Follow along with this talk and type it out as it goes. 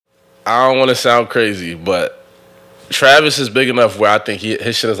I don't want to sound crazy, but Travis is big enough where I think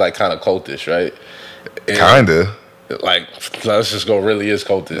his shit is like kind of cultish, right? And Kinda. like, let's just go, really is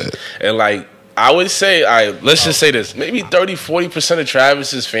cultish. And like, I would say, let's just say this, maybe 30-40% of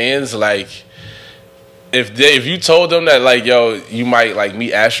Travis's fans, like, if you told them that, like, yo, you might like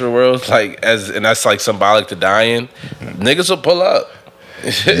meet Astroworld, like, and that's like symbolic to dying, niggas will pull up.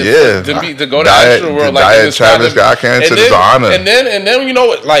 Yeah, to go to Astroworld, like, Travis Scott cancer is an honor. And then you know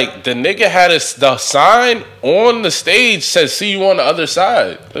what? Like, the nigga had the sign on the stage says "See you on the other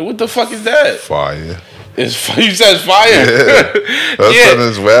side." Like, what the fuck is that? Fire. You said fire. Yeah, that's something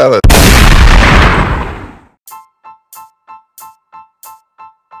as well.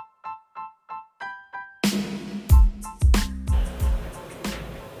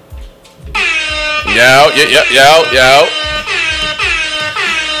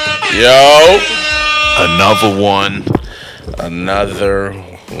 Yo. Another one.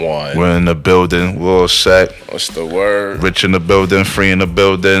 We're in the building. We're all set. What's the word? Rich in the building. Free in the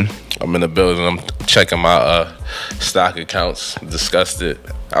building. I'm in the building. I'm checking my stock accounts. Disgusted.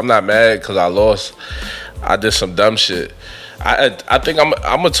 I'm not mad because I lost. I did some dumb shit. I think I'm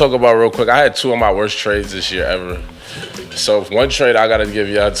gonna talk about real quick. I had 2 of my worst trades this year ever. So one trade I gotta give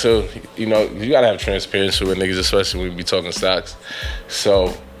y'all too. You know, you gotta have transparency with niggas, especially when we be talking stocks.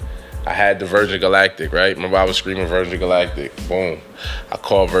 So I had the Virgin Galactic, right? Remember I was screaming Virgin Galactic. Boom. I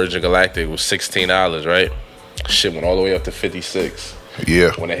called Virgin Galactic. It was $16, right? Shit went all the way up to 56.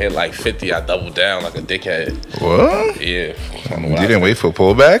 Yeah. When it hit like 50, I doubled down like a dickhead. What? Yeah. You didn't wait for a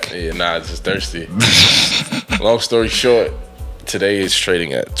pullback? Yeah, nah, it's just thirsty. Long story short, today it's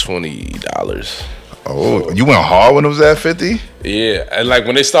trading at $20. Oh, you went hard when it was at 50? Yeah, and like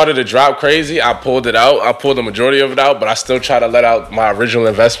when they started to drop crazy, I pulled it out. I pulled the majority of it out, but I still try to let out my original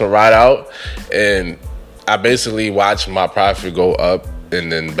investment ride out. And I basically watched my profit go up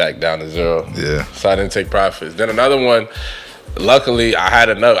and then back down to 0. Yeah. So I didn't take profits. Then another one, luckily I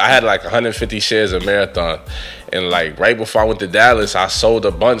had like 150 shares of Marathon. And like right before I went to Dallas, I sold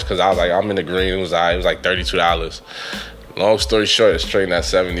a bunch because I was like, I'm in the green. It was like $32. Long story short, it's trading at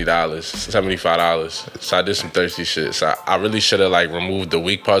 $70, $75. So I did some thirsty shit. So I really should have like removed the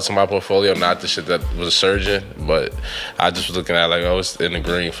weak parts of my portfolio, not the shit that was surging. But I just was looking at like, oh, it's in the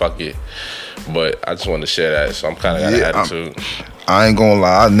green, fuck it. But I just wanted to share that. So I'm kind of got an attitude. I ain't gonna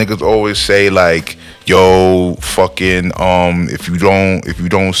lie, niggas always say like, yo, fucking, if you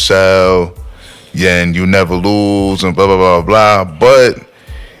don't sell, then you never lose and blah blah blah blah. But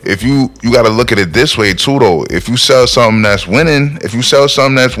if you got to look at it this way too, though. If you sell something that's winning,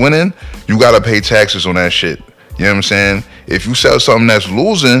 you got to pay taxes on that shit. You know what I'm saying? If you sell something that's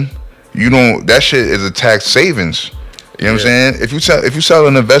losing, that shit is a tax savings. You know what I'm saying? If you sell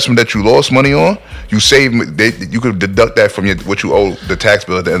an investment that you lost money on, you could deduct that from what you owe the tax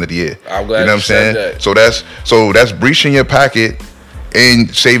bill at the end of the year. I'm glad you know what I'm saying? That. So that's breaching your pocket.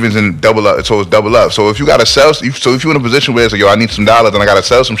 And savings and double up, so it's double up. So if you gotta sell, so if you're in a position where it's like, yo, I need some dollars and I gotta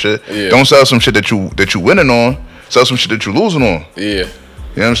sell some shit, don't sell some shit that you winning on. Sell some shit that you losing on. Yeah, you know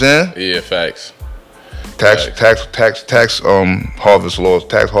what I'm saying? Yeah, facts. Tax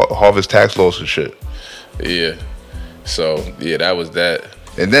harvest tax laws and shit. Yeah. So yeah, that was that.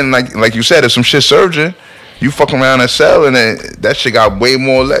 And then like you said, if some shit surging, you fuck around and sell, and then that shit got way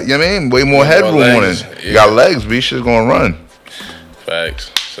more. You know what I mean? Way more headroom on it. Yeah. You got legs, bitch. Shit's gonna run.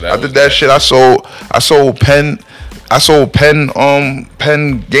 Facts. So I did that shit. I sold Penn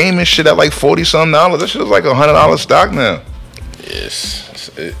gaming shit at like $40-something. That shit is like $100 stock now. Yes.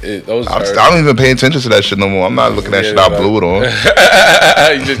 I don't even pay attention to that shit no more. I'm not looking at shit I blew it on.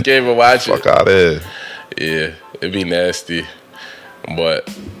 You just gave a watch it. Fuck out of here. Yeah, it'd be nasty. But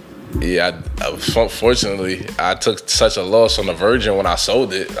yeah, fortunately, I took such a loss on the Virgin when I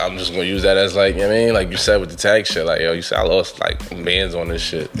sold it. I'm just gonna use that as like, you know what I mean, like you said with the tax shit, like, yo, you said I lost like bands on this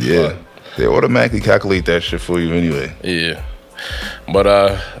shit. Yeah, but they automatically calculate that shit for you anyway. Yeah, but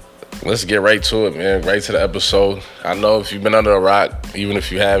let's get right to it, man. Right to the episode. I know if you've been under a rock, even if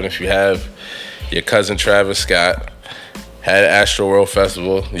you haven't, your cousin Travis Scott had Astroworld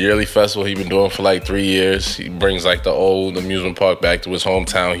Festival, yearly festival he been doing for like 3 years. He brings like the old amusement park back to his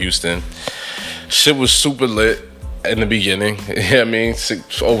hometown, Houston. Shit was super lit in the beginning. You know what I mean?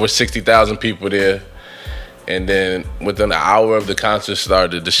 Over 60,000 people there. And then within an hour of the concert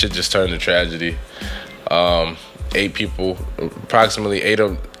started, the shit just turned to tragedy. 8 people, approximately 8,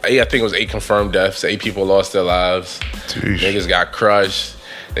 I think it was 8 confirmed deaths. 8 people lost their lives. Jeez. Niggas got crushed.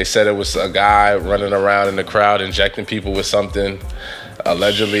 They said it was a guy running around in the crowd injecting people with something.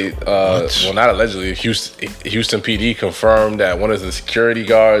 Allegedly, well, not allegedly. Houston PD confirmed that one of the security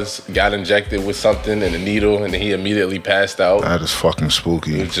guards got injected with something in a needle, and he immediately passed out. That is fucking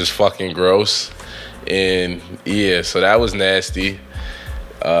spooky. It's just fucking gross. And yeah, so that was nasty.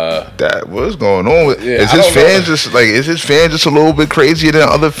 That what's going on with Yeah, is I his don't fans know. just like is his fans just a little bit crazier than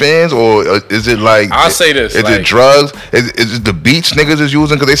other fans, or is it like I'll say this, is like- it drugs, is it the beats niggas is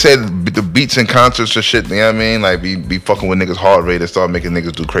using, because they said the beats in concerts or shit, you know what I mean, like be fucking with niggas' heart rate and start making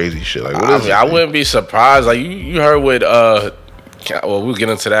niggas do crazy shit, like what I is mean, it? I wouldn't be surprised. Like you heard with well, we'll get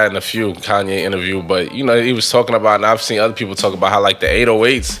into that in a few Kanye interview, but you know he was talking about, and I've seen other people talk about how like the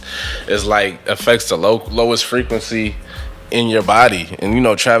 808s is like affects the lowest frequency in your body, and you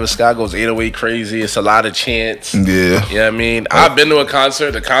know Travis Scott goes 808 crazy. It's a lot of chants. Yeah. You know what I mean? I've been to a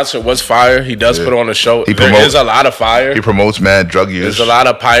concert. The concert was fire. He does put on a show. There promotes- is a lot of fire. He promotes mad drug use. There's a lot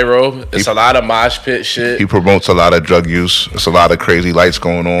of pyro. It's a lot of mosh pit shit. He promotes a lot of drug use. It's a lot of crazy lights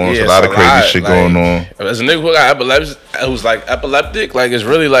going on. Yeah, It's a lot it's of crazy shit like, going on. As a nigga who got who's like epileptic, like it's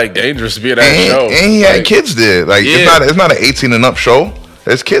really like dangerous to be at that show. And he had Like, kids there. Like Yeah. it's not an 18 and up show.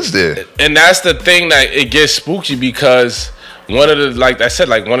 There's kids there. and that's the thing that it gets spooky because one of the, like I said,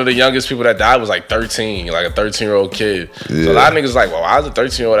 like one of the youngest people that died was like 13, like a 13-year-old kid. Yeah. So a lot of niggas like, well, I was a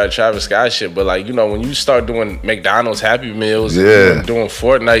 13-year-old at Travis Scott shit, but like, you know, when you start doing McDonald's Happy Meals, Yeah. and doing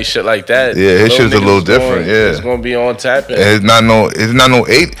Fortnite shit like that, Yeah, his little shit's a niggas little different, yeah. It's gonna be on tapping. It's not no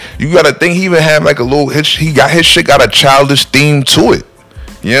 8. You gotta think he even had like a little his shit got a childish theme to it.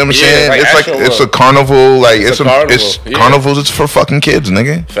 You know what I'm Yeah, saying? like It's like actual it's a world. carnival, like It's a carnival, yeah. carnivals, it's for fucking kids,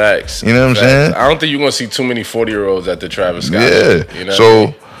 nigga. Facts. You know what I'm Facts. saying? I don't think you're gonna see too many 40-year-olds at the Travis Scott. Yeah. You know what I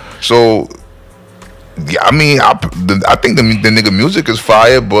mean? So yeah, I mean, I think the nigga music is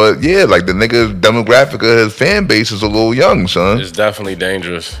fire, but yeah, like the nigga demographic of his fan base is a little young, son. It's definitely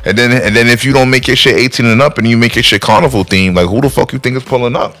dangerous. And then if you don't make your shit 18 and up and you make your shit carnival themed, like who the fuck you think is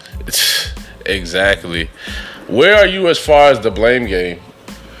pulling up? Exactly. Where are you as far as the blame game?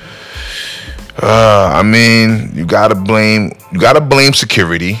 I mean, you gotta blame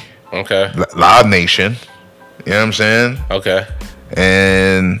security, Okay. Live Nation. You know what I'm saying? Okay.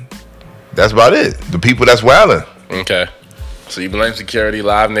 And that's about it. The people that's wilding. Okay. So you blame security,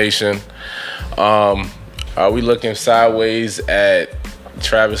 Live Nation. Are we looking sideways at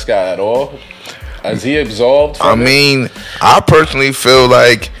Travis Scott at all? Is he absolved from it? mean, I personally feel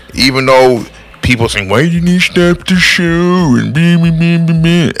like even though people saying why you need to stop the show and at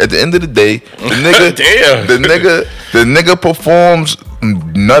the end of the day, the nigga, Damn. the nigga performs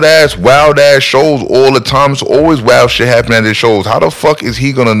nut ass, wild ass shows all the time. It's always wild shit happening at his shows. How the fuck is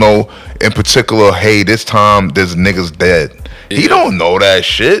he gonna know in particular? Hey, this time there's niggas dead. He Yeah. don't know that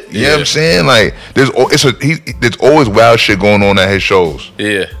shit. You know what Yeah. I'm saying? Like there's always wild shit going on at his shows.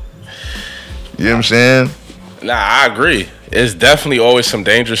 Yeah. You know what I'm saying? Nah, I agree. It's definitely always some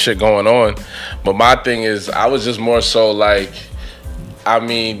dangerous shit going on. But my thing is, I was just more so like, I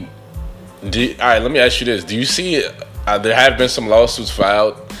mean, all right, let me ask you this. Do you see, there have been some lawsuits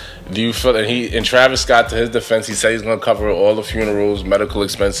filed. Do you feel that and Travis Scott, to his defense, he said he's going to cover all the funerals, medical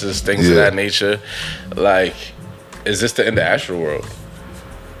expenses, things of Yeah. that nature. Like, is this the end of Astroworld?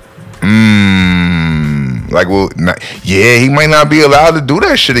 Like, well, yeah, he might not be allowed to do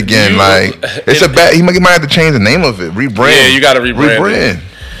that shit again. Like, it's a bad. He might have to change the name of it, rebrand. Yeah, you got to rebrand it.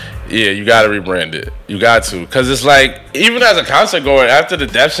 Yeah, you got to rebrand it. You got to. Because it's like, even as a concert goer, after the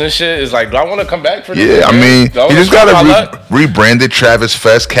deaths and shit, it's like, do I want to come back for this? Yeah, I again? mean, Do I he wanna just try my got luck? to rebrand it Travis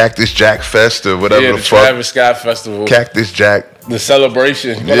Fest, Cactus Jack Fest, or whatever Yeah, the the fuck. Travis Scott Festival. Cactus Jack. The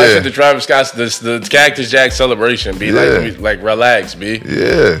celebration. Well, Yeah. I said the Travis Scott, the Cactus Jack celebration. Be Yeah. like, relax, B.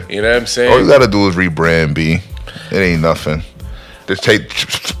 Yeah. You know what I'm saying? All you gotta do is rebrand, B. It ain't nothing.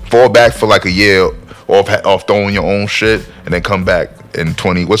 Just fall back for like a year off throwing your own shit, and then come back in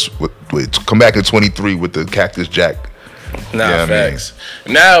 20. Come back in 23 with the Cactus Jack. Nah, Yeah, I mean. facts.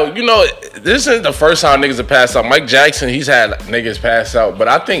 Now, you know, this isn't the first time niggas have passed out. Mike Jackson, he's had niggas pass out, but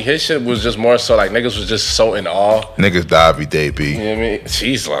I think his shit was just more so like niggas was just so in awe. Niggas die every day, B. You know what I mean?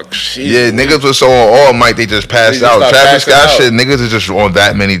 She's like, Yeah, niggas was so on all Mike, they just passed They just out. start Travis passing Scott out. shit, niggas is just on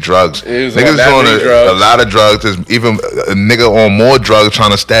that many drugs. It was on Niggas is that on many a drugs. lot of drugs. There's even a nigga on more drugs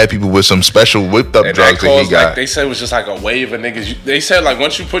trying to stab people with some special whipped up And drugs that that he caused, like, got. they said it was just like a wave of niggas. They said, like,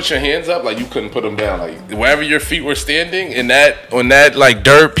 once you put your hands up, like, you couldn't put them down. Like, wherever your feet were standing, on that, like,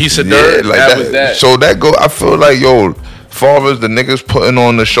 piece of dirt, like that was that. So that go. I feel like far as the niggas putting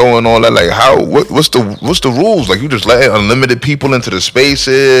on the show and all that, like what's the rules? Like you just letting unlimited people into the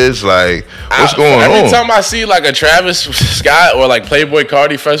spaces? Like what's going on? Every time I see like a Travis Scott or like Playboy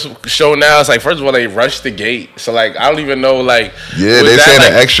Cardi festival show now, it's like first of all they rush the gate, so like I don't even know like. Yeah, they said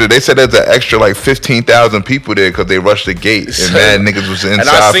like, extra. They said there's an extra like 15,000 people there because they rushed the gate and mad niggas was inside. And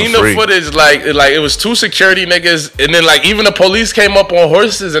I seen the footage like it was 2 security niggas and then like even the police came up on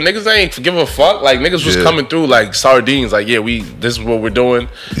horses and niggas ain't give a fuck. Like niggas was coming through like sardines. Like this is what we're doing.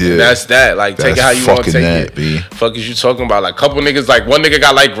 Yeah, and that's that. Like take it how you want to take it. B. Fuck is you talking about? Like couple niggas, like one nigga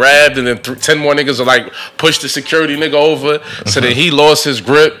got like grabbed and then 10 more niggas are like pushed the security nigga over. So then he lost his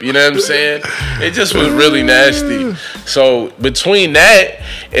grip. You know what I'm saying? It just was really nasty. So between that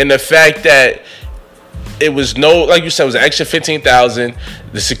and the fact that it was like you said, it was an extra 15,000.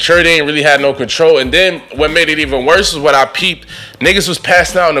 The security ain't really had no control. And then what made it even worse was what I peeped. Niggas was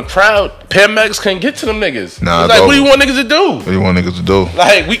passing out in the crowd. Paramedics couldn't get to them niggas. Nah, like, what do you want niggas to do? What do you want niggas to do?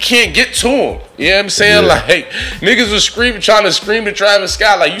 Like, we can't get to them. You know what I'm saying? Yeah. Like, niggas was trying to scream to Travis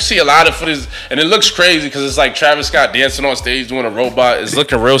Scott. Like, you see a lot of footage, and it looks crazy because it's like Travis Scott dancing on stage doing a robot. It's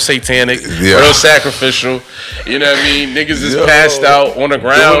looking real satanic, real sacrificial. You know what I mean? Niggas is passed out on the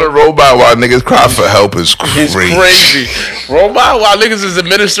ground. Doing a robot while niggas cry for help is crazy. It's crazy. Robot while niggas is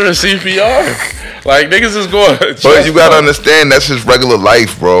administering CPR. Like, niggas is going. But you gotta understand, that's his regular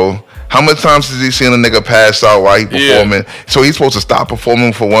life, bro. How many times has he seen a nigga pass out while he performing? Yeah. So he's supposed to stop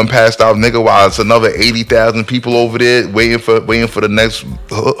performing for one passed out nigga while it's another 80,000 people over there waiting for the next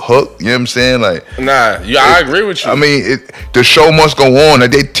hook. You know what I'm saying? Like, I agree with you. I mean, the show must go on.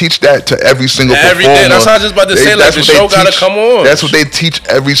 Like, they teach that to every single performer. Day. That's what I was just about to say. Like, the show gotta come on. That's what they teach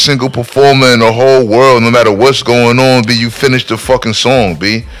every single performer in the whole world, no matter what's going on. B, you finish the fucking song.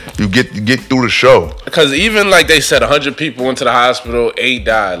 B, you get through the show. Because even like they said, 100 people went to the hospital, 8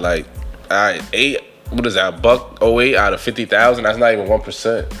 died. Like. All right, what is that? $1.08 out of 50,000. That's not even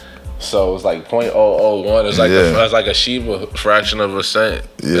 1%. So it's like 0.001. It's like it's like a Shiba fraction of a cent.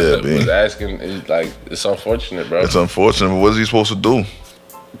 Yeah, was asking. It's unfortunate, bro. It's unfortunate. But what is he supposed to do?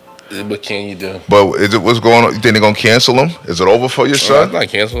 What can you do? But is it what's going on? You think they're gonna cancel him? Is it over for your son? It's not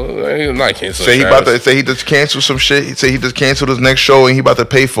canceled. He's not canceled. Say he just canceled some shit. He say he just canceled his next show and he about to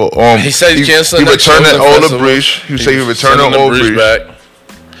pay for. He said he canceled. He returning all the breach. He say he returning all breach back.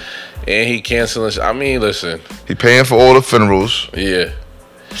 And he canceling. I mean, listen. He paying for all the funerals. Yeah.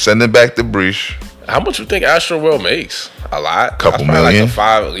 Sending back the breach. How much you think Astro World makes? A lot. Couple million. Like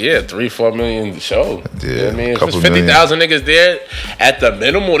 3-4 million show. Yeah. You know what I mean? There's 50,000 niggas there. At the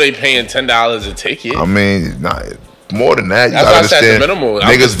minimal, they paying $10 a ticket. I mean, more than that. You That's gotta understand. At the minimal.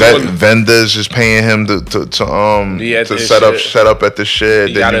 Niggas vendors just paying him to set up at the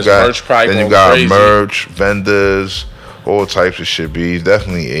shit. Then you got merch, vendors, all types of shit. B, he's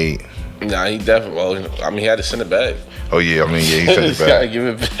definitely 8. Nah, he definitely. Well, I mean, he had to send it back. Oh yeah, he sent it back. Gotta give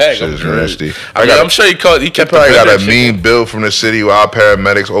it back. Shit is nasty. I'm sure he kept. He probably got a mean bill from the city with our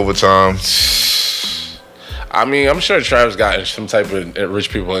paramedics overtime. I mean, I'm sure Travis got some type of rich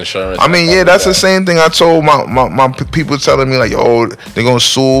people insurance. I mean, yeah, that's the same thing I told my people telling me like, yo, they're gonna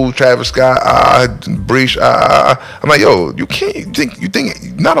sue Travis Scott, breach. I'm like, yo, you can't. You think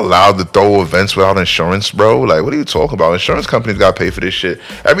you're not allowed to throw events without insurance, bro? Like, what are you talking about? Insurance companies gotta pay for this shit.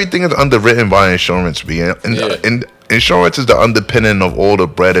 Everything is underwritten by insurance, and insurance is the underpinning of all the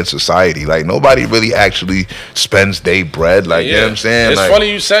bread in society. Like, nobody really actually spends their bread. Like, you know what I'm saying? It's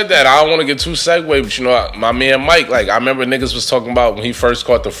funny you said that. I don't want to get too segued, but you know, my man Mike, like, I remember niggas was talking about when he first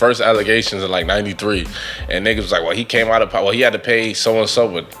caught the first allegations in like 93. And niggas was like, well, he came out of, well, he had to pay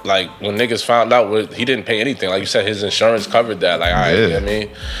so-and-so. But like, when niggas found out, he didn't pay anything. Like you said, his insurance covered that. Like, all right, you know what I mean?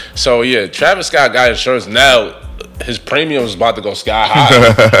 So yeah, Travis Scott got insurance now. His premium was about to go sky high.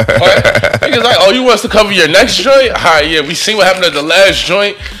 Niggas like, oh, you want us to cover your next joint? All right, yeah, we seen what happened at the last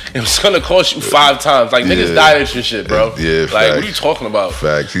joint. It was gonna cost you 5 times. Like, niggas died at your shit, bro. Yeah, like, facts. what are you talking about?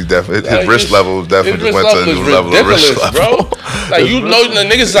 Facts. He's definitely his risk level definitely went to a new level of risk level, bro. Like, you know, the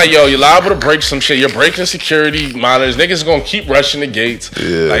niggas is like, yo, you're liable to break some shit. You're breaking security monitors. Niggas gonna keep rushing the gates.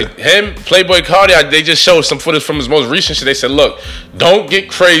 Yeah. Like him, Playboy Cardi, they just showed some footage from his most recent shit. They said, look, don't get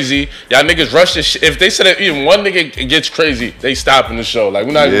crazy. Y'all niggas rush this shit. If they said that even one nigga gets crazy, they stopping the show. Like,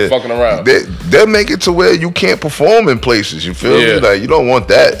 we're not even fucking around. They'll make it to where you can't perform in places. You feel me? Like, you don't want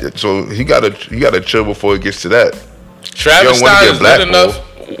that. So he gotta chill before it gets to that. Travis Scott is good enough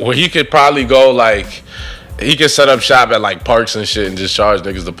where he could probably go like, he could set up shop at like parks and shit and just charge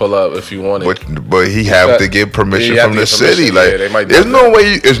niggas to pull up if he wanted. But he have to get permission from the city. Like, there's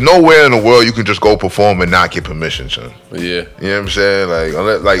nowhere in the world you can just go perform and not get permission, son. Yeah, you know what I'm saying?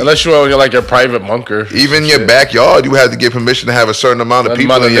 Like, unless you're like your private bunker. Even your backyard, you have to get permission to have a certain amount of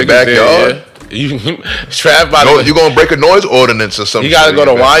people in your backyard. Trav about No, you gonna break a noise ordinance or something. He gotta go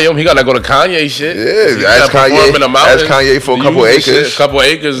to Wyoming. He gotta go to Kanye shit. Yeah, ask Kanye for a couple acres. A couple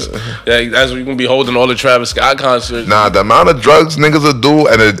acres. That's where you gonna be holding all the Travis Scott concerts. Nah, the amount of drugs niggas will do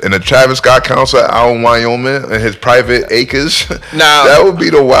in a Travis Scott concert out in Wyoming and his private acres. Now that would be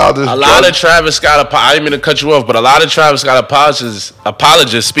the wildest. A lot of Travis Scott. I didn't mean to cut you off, but a lot of Travis Scott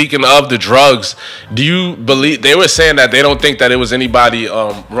apologists. Speaking of the drugs, do you believe they were saying that they don't think that it was anybody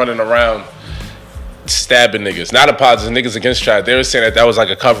running around stabbing niggas, not apologists, niggas against Travis. They were saying that was like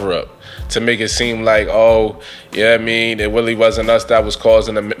a cover up to make it seem like, oh, yeah, I mean, it really wasn't us that was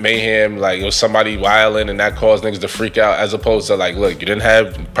causing the mayhem. Like, it was somebody wilding and that caused niggas to freak out, as opposed to, like, look, you didn't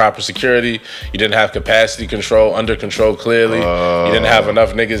have proper security, you didn't have capacity control, under control clearly, you didn't have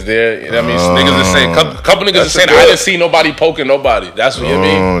enough niggas there. You know what I mean? Niggas are saying, couple niggas are saying, I didn't see nobody poking nobody. That's what you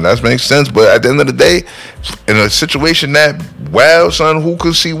mean? That makes sense, but at the end of the day, in a situation that wild, son, who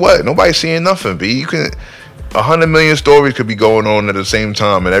could see what? Nobody seeing nothing, B. You can... 100 million stories could be going on at the same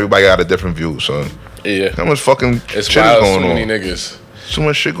time, and everybody got a different view, son. Yeah. How much fucking it's shit wild, is going so on? Many niggas. So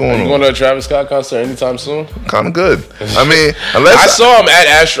much shit going on. You going to a Travis Scott concert anytime soon? Kind of good. I mean, unless I saw him at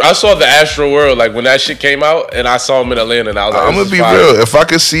Astro. I saw the Astro World like when that shit came out, and I saw him in Atlanta. And I was like, I'm gonna be real. If I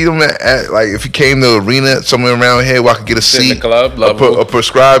could see them at like if he came to the arena somewhere around here where I could get a seat, in the club, a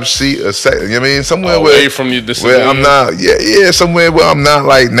prescribed seat, you know what I mean, somewhere away from you, where I'm not, somewhere where I'm not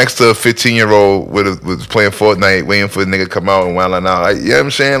like next to a 15-year-old with playing Fortnite, waiting for the nigga to come out and wilding out. Like, you know what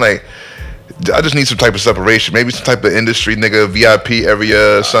I'm saying, like. I just need some type of separation. Maybe some type of industry nigga, VIP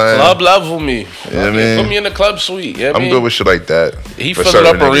area, son. Club level me. You know what I mean? Put me in the club suite. You know I'm good with shit like that. He filling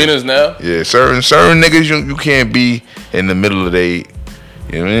up arenas now. Yeah, certain niggas you can't be in the middle of the day.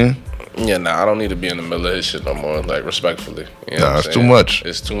 You know what I mean? Yeah, nah, I don't need to be in the middle of his shit no more. Like, respectfully. You know it's too much.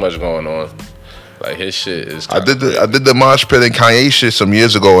 It's too much going on. Like, his shit is. I did the mosh pit and Kanye shit some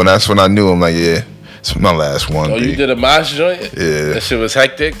years ago, and that's when I knew him. Like, yeah. It's my last one. Oh, you did a mosh joint? Yeah. That shit was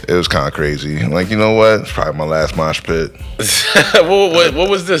hectic? It was kind of crazy. Like, you know what? It's probably my last mosh pit. what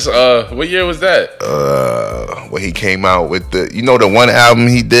was this? What year was that? When he came out with the one album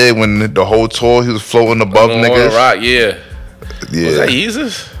he did when the whole tour, he was floating above niggas. Rock, yeah. Yeah. Was that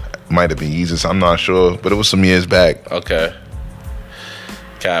Yeezus? Might have been Yeezus. I'm not sure. But it was some years back. Okay.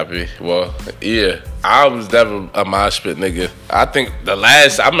 Copy. Well, yeah. I was never a mosh pit nigga. I think I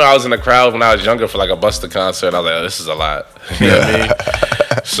remember I was in the crowd when I was younger for like a Busta concert. And I was like, oh, this is a lot. You know what I mean?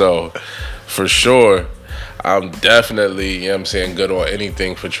 So, for sure, I'm definitely, you know what I'm saying, good on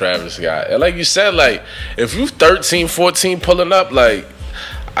anything for Travis Scott. And like you said, like, if you 13, 14 pulling up, like,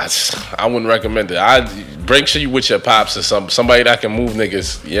 I wouldn't recommend it. I bring shit you with your pops or somebody that can move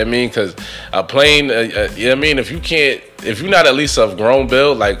niggas. You know what I mean? Because a plane, you know what I mean? If you're not at least a grown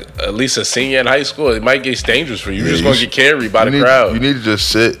build, like at least a senior in high school, it might get dangerous for you. You're just gonna get carried by the crowd. You need to just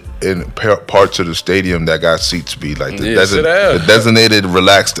sit in parts of the stadium that got seats, be like the designated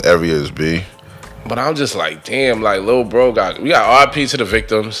relaxed areas, be. But I'm just like, damn, like, little bro we got RP to the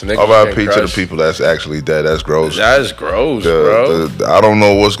victims. RP to the people that's actually dead. That's gross. That's gross, bro. I don't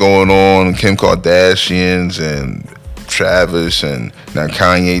know what's going on. Kim Kardashians and Travis and now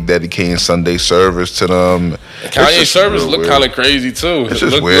Kanye dedicating Sunday service to them. Kanye service looked kind of crazy too. It's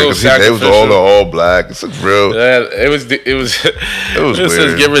just weird because they was all black. It's real. Yeah, it was weird.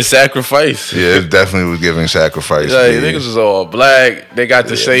 Says giving sacrifice. Yeah, it definitely was giving sacrifice. Like, niggas was all black. They got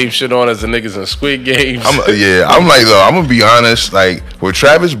the same shit on as the niggas in Squid Games. I'm like, though, I'm gonna be honest. Like, will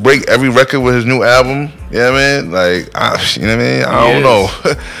Travis break every record with his new album? You know what I mean? Like, you know what I mean? I don't know.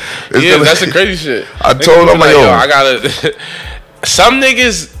 Yeah, that's the crazy shit. I told him, like, yo, I gotta. Some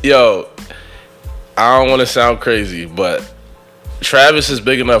niggas, I don't want to sound crazy, but Travis is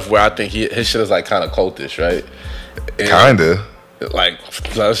big enough where I think his shit is like kind of cultish, right? Kinda. Like,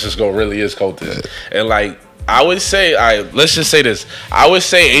 let's just go, really is cultish. And like, I would say, let's just say this. I would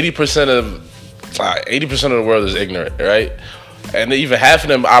say 80% of the world is ignorant, right? And even half of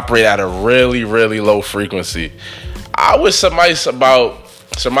them operate at a really, really low frequency. I would surmise about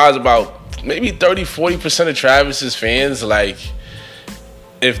maybe 30-40% of Travis's fans, like,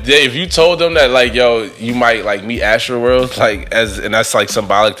 if you told them that, like, yo, you might like meet Astroworld, like, and that's like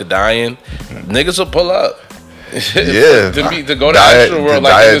symbolic to dying, niggas will pull up. Yeah, to go to Astroworld,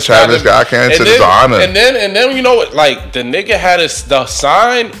 like, Travis Scott can't to his honor. And then you know what? Like, the nigga had the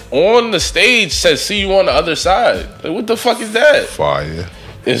sign on the stage said "See you on the other side." Like, what the fuck is that? Fire.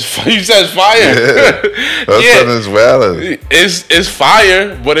 You said it's fire. It's well. It's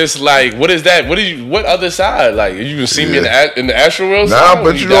fire, but it's like, what is that? What other side? Like, you can see me in the Astro World. Nah,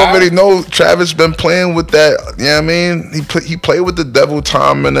 but you already know Travis been playing with that. You know what I mean? He played with the devil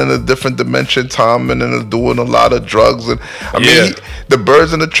timing and a different dimension timing and doing a lot of drugs. And I mean, the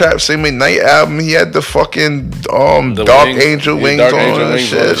Birds in the Trap Sing Me Night album, he had the fucking Dark Angel wings on and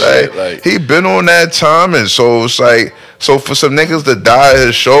shit. Like, he been on that timing, so it's like. So for some niggas to die at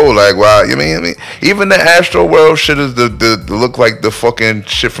his show, like, wow, you mean, I mean, even the Astro World shit is the look like the fucking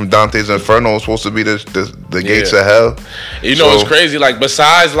shit from Dante's Inferno is supposed to be the gates of hell. You know, it's crazy. Like,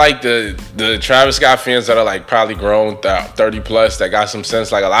 besides like the Travis Scott fans that are like probably grown 30 plus that got some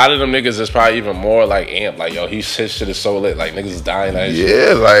sense, like a lot of them niggas is probably even more like amped. Like, yo, his shit is so lit. Like, niggas is dying at shit.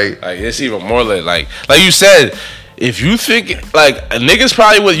 Yeah, like it's even more lit. Like you said. If you think, like, niggas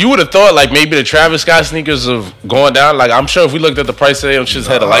probably you would have thought, like, maybe the Travis Scott sneakers have gone down. Like, I'm sure if we looked at the price today, them shits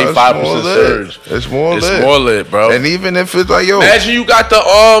had a like 5% surge. It's more lit. It's more lit, bro. And even if it's like, yo. Imagine you got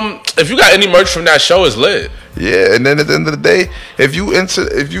if you got any merch from that show, it's lit. Yeah, and then at the end of the day, if you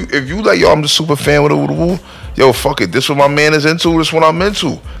like, yo, I'm the super fan with the yo, fuck it. This what my man is into. This what I'm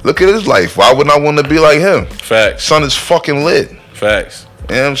into. Look at his life. Why wouldn't I want to be like him? Facts. Son is fucking lit. Facts.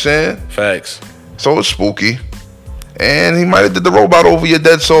 You know what I'm saying? Facts. So it's spooky. And he might have did the robot over your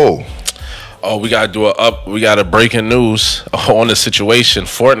dead soul. Oh, we got a breaking news on the situation.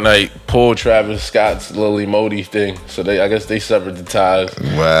 Fortnite pulled Travis Scott's Lil Emoji thing. So I guess they severed the ties.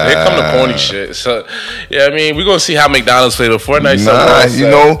 Wow. They come to corny shit. So yeah, I mean, we're gonna see how McDonald's play with Fortnite. He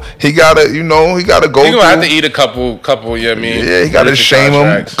gotta go. He gonna have to eat a couple, you know what I mean? Yeah, he gotta shame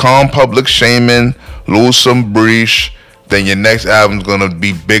him, calm public shaming, lose some breach. Then your next album's gonna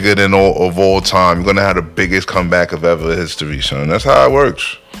be bigger than all time. You're gonna have the biggest comeback of ever history, son. That's how it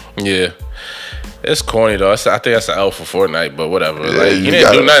works. Yeah, it's corny though. I think that's an L for Fortnite, but whatever. Yeah, like he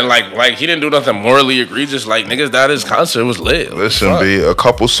didn't do nothing. Like he didn't do nothing morally egregious. Like niggas died at his concert. It was lit. Listen, B, a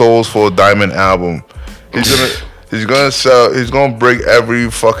couple souls for a diamond album. He's gonna break every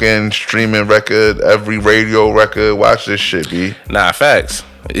fucking streaming record, every radio record. Watch this shit, B. Nah, facts.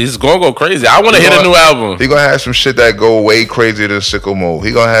 He's gonna go crazy. I want to hear a new album. He gonna have some shit that go way crazier than Sicko Mode.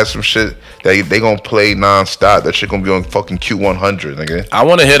 He gonna have some shit that they gonna play nonstop. That shit gonna be on fucking Q100, nigga. I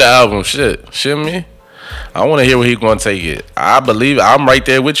want to hear the album. Shit me. I want to hear where he gonna take it. I believe it. I'm right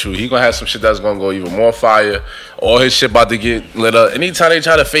there with you. He gonna have some shit that's gonna go even more fire. All his shit about to get lit up. Anytime they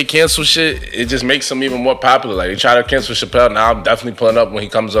try to fake cancel shit, it just makes him even more popular. Like they try to cancel Chappelle. Now I'm definitely pulling up when he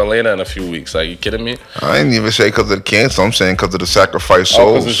comes to Atlanta in a few weeks. Like, you kidding me? I didn't even say because of the cancel. I'm saying because of the sacrifice souls.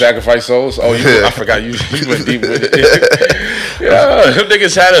 Oh, because of the sacrifice souls? Oh, I forgot you went deep with it. Yeah, them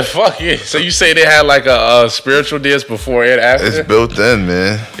niggas had a fuck it. So you say they had like a spiritual dance before and after? It's built in,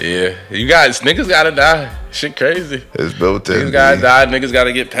 man. Yeah. Niggas gotta die. Shit crazy. It's built in. Niggas gotta die. Niggas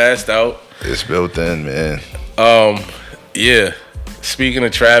gotta get passed out. It's built in, man. Yeah. Speaking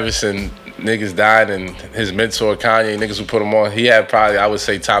of Travis and niggas died and his mentor Kanye, niggas who put him on, he had probably, I would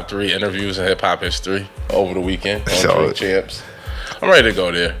say, top 3 interviews in hip hop history over the weekend on Drink Champs. I'm ready to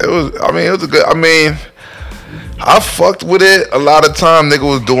go there. It was a good. I fucked with it a lot of time. Nigga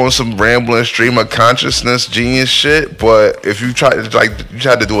was doing some rambling stream of consciousness genius shit, but if you try to you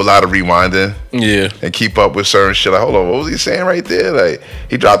had to do a lot of rewinding, and keep up with certain shit. Like, hold on, what was he saying right there? Like,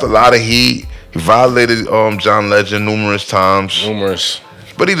 he dropped a lot of heat. He violated John Legend numerous times.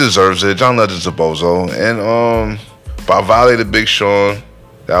 But he deserves it. John Legend's a bozo. And but I violated Big Sean.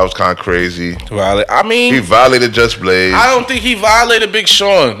 That was kind of crazy. I mean, he violated Just Blaze. I don't think he violated Big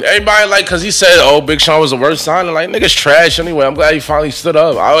Sean. Everybody because he said, "Oh, Big Sean was the worst signing." Like, niggas trash anyway. I'm glad he finally stood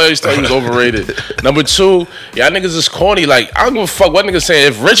up. I always thought he was overrated. Number 2, y'all niggas is corny. Like, I don't give a fuck what niggas saying.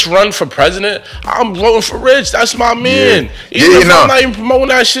 If Rich run for president, I'm voting for Rich. That's my man. Even if I'm not even promoting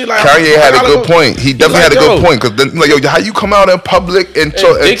that shit. Like, Kanye had a good point. He definitely had a good point because then, like, yo, how you come out in public and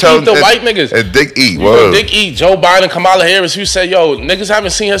tell the white niggas and Dick E. Dick E. Joe Biden, Kamala Harris, who said, "Yo, niggas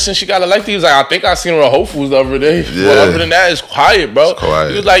haven't seen her since she got elected." He was like, "I think I seen her at Whole Foods the other day." Yeah. But other than that, it's quiet, bro. It's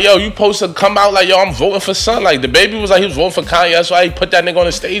quiet. He was like, "Yo, you supposed to come out like, yo, I'm voting for son." Like, the baby was like, he was voting for Kanye. That's why he put that nigga on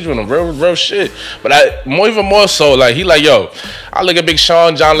the stage with him. Real shit. But even more so, like, he like, yo, I look at Big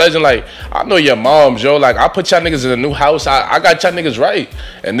Sean, John Legend, like, I know your moms, yo. Like, I put y'all niggas in a new house. I got y'all niggas right.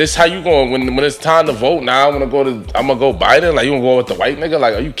 And this how you going when it's time to vote? Now I'm gonna go Biden. Like, you gonna go with the white nigga?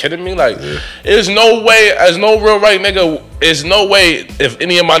 Like, are you kidding me? Like, there's no way, as no real right nigga, there's no way if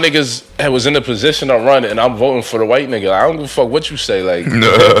any of my niggas was in a position to run and I'm voting for the white nigga, I don't give a fuck what you say. Like, you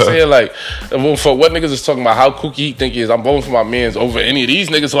know what I'm saying? Like, I'm voting for what niggas is talking about how kooky he think he is. I'm voting for my mans over any of these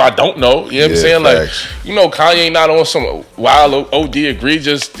niggas who I don't know. You know what I'm saying? Facts. Like, you know, Kanye not on some wild OD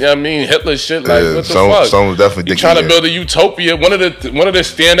egregious, you know what I mean, Hitler shit. Like, what the fuck? Someone definitely trying to build a utopia. One of the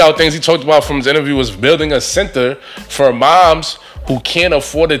standout things he talked about from his interview was building a center for moms who can't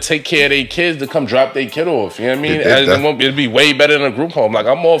afford to take care of their kids to come drop their kid off. You know what I mean? It'd be way better than a group home. Like,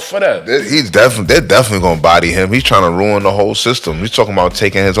 I'm all for that. They're definitely gonna body him. He's trying to ruin the whole system. He's talking about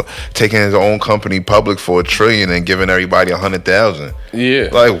taking his own company public for $1 trillion and giving everybody 100,000. Yeah.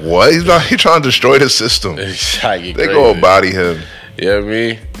 Like what? He's trying to destroy the system. They go body him. You know what I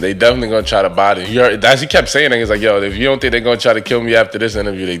mean? They definitely gonna try to body him. He kept saying that. He's like, yo, if you don't think they're gonna try to kill me after this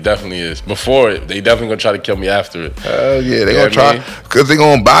interview, they definitely is. Before it, they definitely gonna try to kill me after it. Hell yeah, they gonna try because they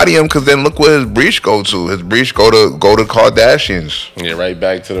gonna body him. Because then look where his breach go to. His breach go to Kardashians. Yeah, right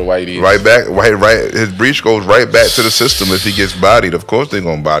back to the whiteies. Right. His breach goes right back to the system if he gets bodied. Of course they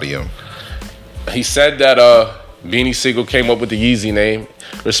gonna body him. He said that Beanie Siegel came up with the Yeezy name.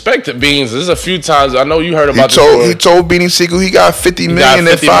 Respect to Beans. This is a few times. I know you heard about this. He told Beanie Siegel he got 50 million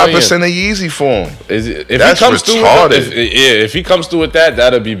and 5% of Yeezy for him. That's retarded. If he comes through with that,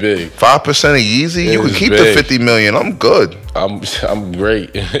 that'll be big. 5% of Yeezy? You can keep the 50 million. I'm good. I'm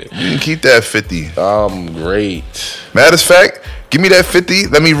great. You can keep that 50. I'm great. Matter of fact, give me that 50.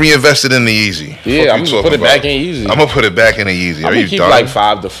 Let me reinvest it in the Yeezy. Yeah, I'm gonna put it back in Yeezy. I'm gonna put it back in the Yeezy. I'm gonna keep like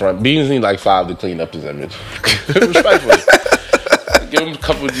 5 to front. Beans need like 5 to clean up his image. Respectfully. Give him a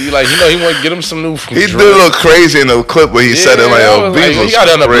couple of G, like, you know, he want to get him some new. He did a little crazy in the clip where he said it like, "Yo, Beans was he got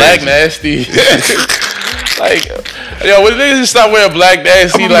on a Black Nasty." Like, yo, when niggas just stop wearing Black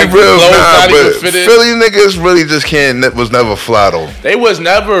Nasty, like real, clothes not even but fitted. Philly niggas really just was never fly though. They was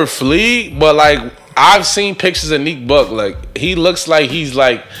never flea, but like I've seen pictures of Neek Buck. Like, he looks like he's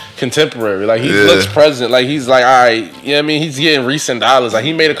like contemporary. Like, he looks present. Like, he's like, all right, you know what I mean? He's getting recent dollars. Like,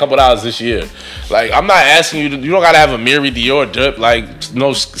 he made a couple dollars this year. Like, I'm not asking you to, you don't gotta have a Miri Dior drip, like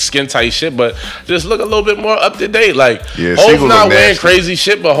no skin tight shit, but just look a little bit more up to date. Like, Ho's not wearing crazy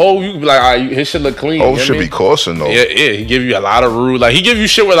shit, but Ho, you be like, all right, his shit look clean. Ho should be costing though. Yeah, he give you a lot of rude. Like, he give you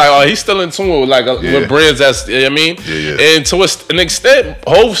shit with like, oh, he's still in tune with like with brands that's, you know what I mean? And to an extent,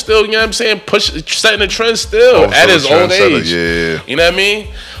 Ho still, you know what I'm saying, setting the trend still at his old age. You know what I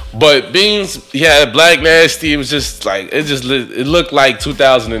mean? But Beans, he had Black Nasty. It was just like it looked like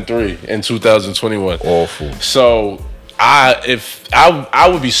 2003 and 2021. Awful. So I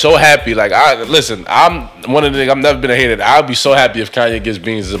would be so happy. Like, listen, I'm one of the niggas. I've never been a hater. I'd be so happy if Kanye gives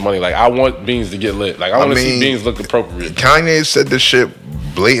Beans his money. Like, I want Beans to get lit. Like, I want to see Beans look appropriate. Kanye said this shit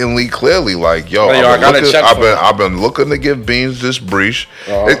blatantly, clearly, like, yo, I've been looking to give Beans this breach.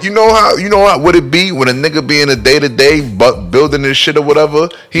 You know how would it be when a nigga be in a day-to-day but building this shit or whatever?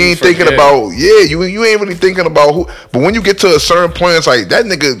 He ain't thinking about you ain't really thinking about who. But when you get to a certain point, it's like that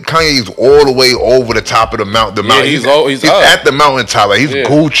nigga Kanye's all the way over the top of the mountain. He's at the mountaintop. Like, he's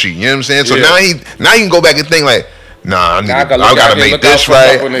Gucci. You know what I'm saying? So now he can go back and think like, nah, I gotta make this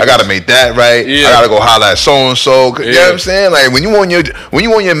right. I gotta make that right. I gotta go holler at so and so. You know what I'm saying? Like, when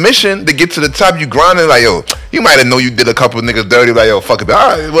you on your mission to get to the top, you grinding like, yo, you might have know you did a couple of niggas dirty. Like, yo, fuck it, all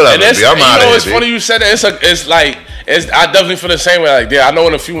right, whatever. I'm out of here. It's funny you said that. It's like. I definitely feel the same way. Like, I know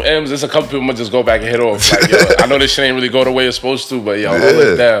in a few M's, there's a couple people might just go back and hit off. Like, yo, I know this shit ain't really go the way it's supposed to, but yo, hold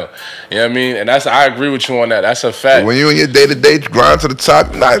it down. You know what I mean? And I agree with you on that. That's a fact. When you in your day-to-day grind to the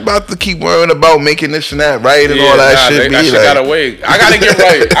top, you're not about to keep worrying about making this and that right and all that shit. That shit gotta wait. I gotta get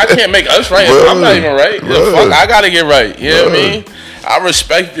right. I can't make us right. I'm not even right. Fuck, I gotta get right. You know what I mean? I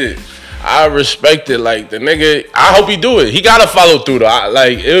respect it. Like, the nigga, I hope he do it. He gotta follow through though.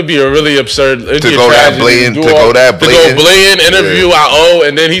 Like, it would be a really absurd. To go blatant, interview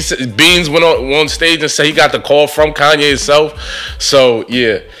and then he said Beans went on stage and said he got the call from Kanye himself. So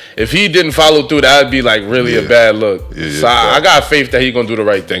yeah, if he didn't follow through, that'd be like really a bad look. So I got faith that he gonna do the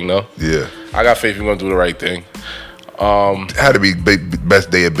right thing though. Yeah, I got faith he gonna do the right thing. Had to be best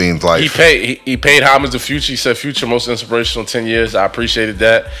day of Beans' life. He paid homage to Future. He said Future most inspirational 10 years. I appreciated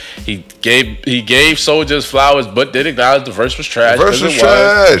that. He gave Soldiers flowers, but did acknowledge the verse was trash. The verse was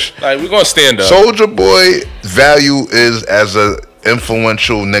trash. Like, we're gonna stand up. Soulja Boy value is as a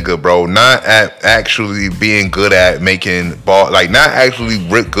influential nigga, bro. Not at actually being good at making not actually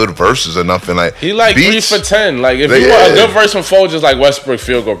good verses or nothing. Like, he like beats, 3 for 10. Like, if you want a good verse from Folgers, like Westbrook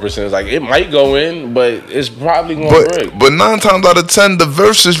field goal percentage, like, it might go in, but it's probably gonna break. But 9 times out of 10, the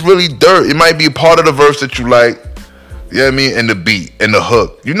verse is really dirt. It might be a part of the verse that you like. You know what I mean? And the beat and the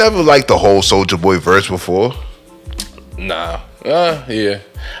hook. You never liked the whole Soulja Boy verse before? Nah. Yeah.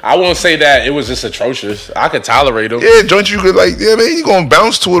 I won't say that it was just atrocious. I could tolerate him. Yeah, don't you could like, yeah, man, you gonna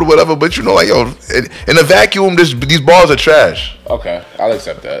bounce to it or whatever, but you know, like, yo, in a vacuum, these balls are trash. Okay, I'll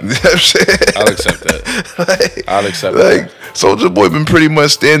accept that. You know what I'm saying? I'll accept that. Like, I'll accept like, that. Soulja Boy been pretty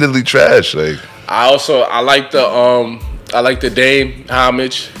much standardly trash. Like, I like the Dame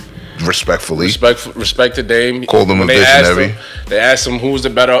homage. respectfully, Respect to Dame. Called him When a visionary. They asked him who's the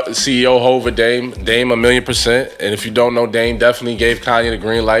better CEO, Hov or Dame. Dame 1,000,000%. And if you don't know, Dame definitely gave Kanye the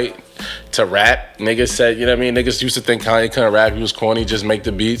green light to rap. Niggas said, you know what I mean? Niggas used to think Kanye couldn't rap. He was corny, just make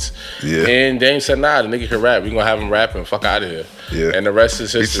the beats. Yeah. And Dame said, nah, the nigga can rap. We gonna have him rapping. Fuck out of here. Yeah. And the rest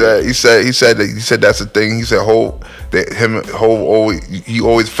is history. he said that's the thing. He said Hov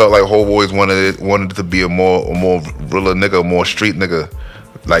always felt like Hov always wanted to be a more realer nigga, a more street nigga.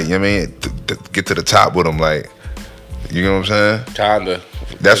 Like, you know what I mean? To get to the top with him, like, you know what I'm saying? Kinda.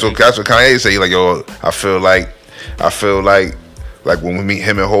 That's what Kanye say. He like, yo, I feel like when we meet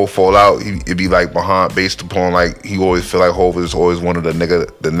him and Hov fall out, it'd be like behind, based upon like he always feel like Hov is always one of the nigga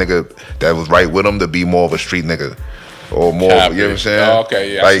that was right with him to be more of a street nigga. Or more, you know what I'm saying? Oh,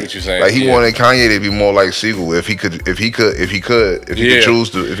 okay, yeah, I see what you're saying. Like he wanted Kanye to be more like Siegel if he could choose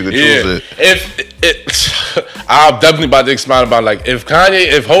it. I'm definitely about to expound about like if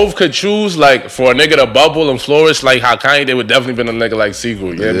Hov could choose like for a nigga to bubble and flourish like how Kanye did, would definitely been a nigga like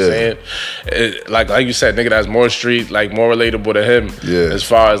Siegel. You know what I'm saying? Like you said, nigga that's more street, like more relatable to him. Yeah. As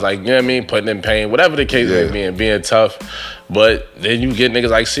far as like, you know what I mean, putting in pain, whatever the case may be, and being tough. But then you get niggas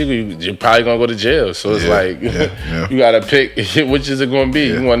like Siegel, you're probably gonna go to jail. So it's you gotta pick which is it gonna be.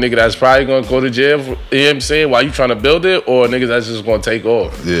 You want a nigga that's probably gonna go to jail, you know what I'm saying, while you trying to build it, or a nigga that's just gonna take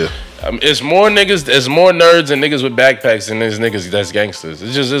off. Yeah. It's more niggas, there's more nerds and niggas with backpacks than there's niggas that's gangsters.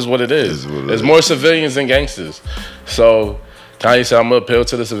 It just is what it is. There's more civilians than gangsters. So Kanye said, I'm gonna appeal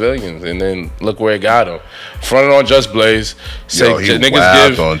to the civilians, and then look where it got him. Fronted on Just Blaze. Say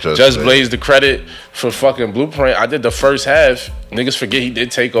niggas give Just Blaze the credit for fucking Blueprint. I did the first half. Niggas forget he did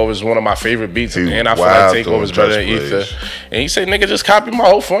Takeover is one of my favorite beats, and I feel like Takeover is better than Ether. And he said, nigga, just copy my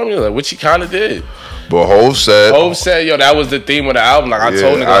whole formula, which he kind of did. But Hov said, yo, that was the theme of the album. Like I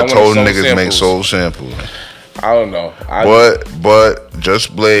told niggas, to make soul samples. I don't know. But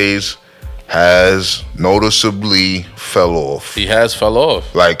Just Blaze has noticeably fell off. He has fell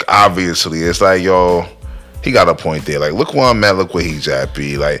off. Like, obviously, it's like, yo, he got a point there. Like, look where I'm at. Look where he's at.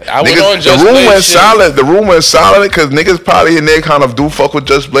 Be like, the room went silent. The room went silent because niggas probably in there kind of do fuck with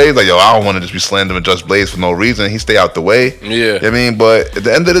Just Blaze. Like, yo, I don't want to just be slandering Just Blaze for no reason. He stay out the way. Yeah, you know what I mean, but at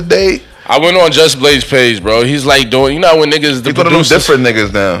the end of the day, I went on Just Blaze page, bro. He's like doing, you know when niggas, the producers, different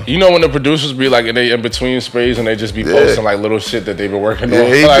niggas now. You know when the producers be like in they in between sprays and they just be posting like little shit that they been working on.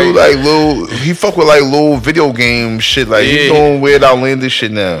 He do like little, he fuck with like little video game shit. Like he doing weird outlandish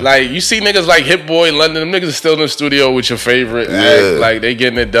shit now. Like you see niggas like Hit Boy, London, them niggas are still in the studio with your favorite act. Like they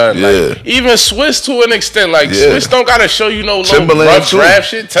getting it done. Like even Swiss to an extent. Like Swiss don't gotta show you no low rough draft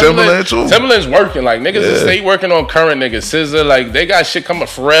shit. Timbaland's working. Like niggas stay working on current niggas. SZA, like they got shit coming.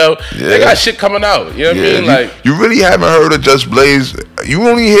 Pharrell, they got shit coming out. You know what I mean? Like you really haven't heard of Just Blaze. You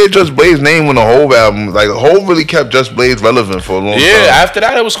only hear Just Blaze name when the whole album. Like the whole really kept Just Blaze relevant for a long time. Yeah, after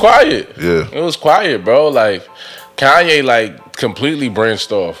that it was quiet. Yeah, it was quiet, bro. Like Kanye like completely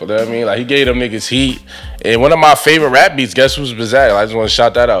branched off. You know what I mean? Like he gave them niggas heat. And one of my favorite rap beats, guess who's Bizarre? I just want to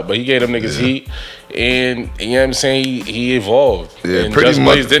shout that out. But he gave them niggas heat. And you know what I'm saying? He evolved. Yeah, and pretty Just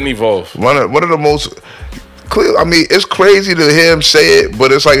Blaze didn't evolve. One of the most clear. I mean, it's crazy to hear him say it,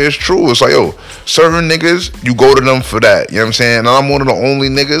 but it's like it's true. It's like, yo, certain niggas, you go to them for that. You know what I'm saying? And I'm one of the only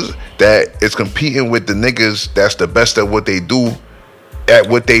niggas that is competing with the niggas that's the best at what they do. At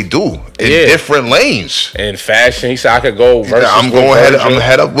what they do in different lanes. In fashion, he said I could go. I'm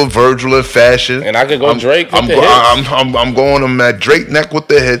head up with Virgil in fashion, and I could go Drake. I'm going. I'm at Drake neck with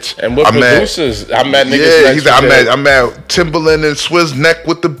the hits. And with producers, I'm at niggas. Yeah, he's like, I'm at Timbaland and Swizz neck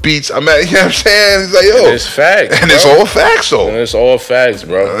with the beats. I'm at, you know what I'm saying? He's like, yo, and it's facts, and it's all facts, though. And it's all facts,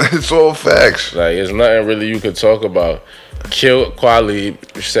 bro. It's all facts. Like it's nothing really you could talk about. Kill Quali,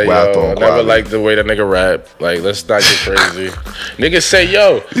 say yo, I never liked the way that nigga rap. Like, let's not get crazy. Niggas say,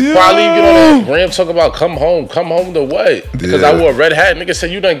 yo, Quali get on that gram talk about come home to what? Because I wore a red hat. Nigga said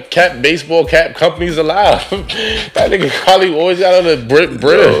you done cap baseball cap companies allowed. That nigga Quali always got on the brim.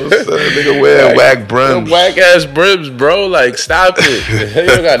 Nigga wear like, whack brims. Whack ass brims, bro. Like, stop it. He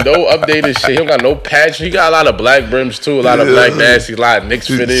don't got no updated shit. He don't got no patch. He got a lot of black brims too. A lot of black nasty. A lot of Knicks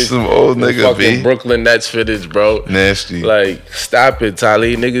fitted. Some old nigga fucking Brooklyn Nets fitted, bro. Nasty. like, stop it,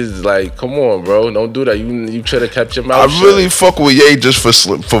 Tali. Niggas, like, come on, bro. Don't do that. You should have kept your mouth shut. I really fuck with Ye just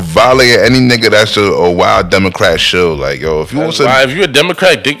for violating any nigga that's a wild Democrat show. Like, yo, if you want to, if you a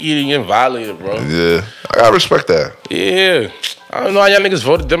Democrat, dick eating, you violated, bro. Yeah, I gotta respect that. Yeah. I don't know how y'all niggas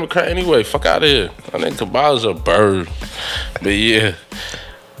voted Democrat anyway. Fuck out of here. I think Kabbalah's a bird. But yeah.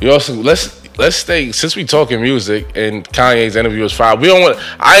 We also let's stay, since we talking music and Kanye's interview was fire.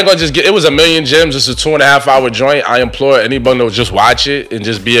 I ain't gonna just get, it was a million gems. It's a 2.5 hour joint. I implore anybody to just watch it and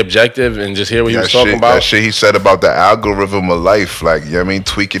just be objective and just hear what he was talking about. That shit he said about the algorithm of life, like, you know what I mean,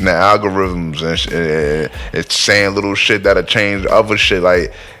 tweaking the algorithms and it's saying little shit that'll change other shit.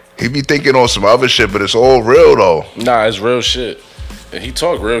 Like, he be thinking on some other shit, but it's all real though. Nah, it's real shit. And he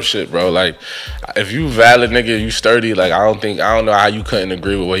talk real shit, bro. Like, if you valid nigga, you sturdy, like, I don't know how you couldn't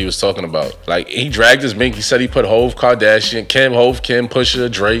agree with what he was talking about. Like, he dragged his mink. He said he put Hove, Kardashian, Kim,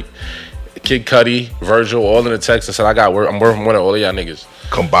 Pusha, Drake, Kid Cudi, Virgil, all in the text and said, I'm worth more than all of y'all niggas.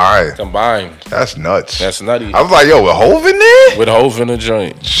 Combined. That's nuts. That's nutty. I was like, yo, with Hove in there? With Hove in the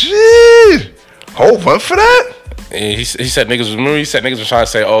joint. Shit. Hove went for that? And he said niggas was trying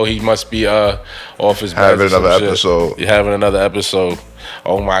to say, oh, he must be off his back. Having another episode. He having another episode.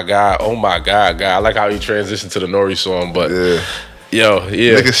 Oh my God. God. I like how he transitioned to the Nori song, but yeah.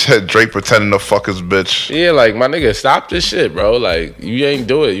 Nigga said Drake pretending to fuck his bitch. Yeah, like, my nigga, stop this shit, bro. Like, you ain't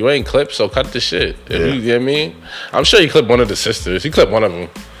do it. You ain't clipped, so cut the shit. You know what I mean? I'm sure he clipped one of the sisters. He clipped one of them.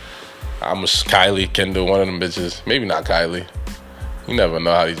 Kylie, Kendall, one of them bitches. Maybe not Kylie. You never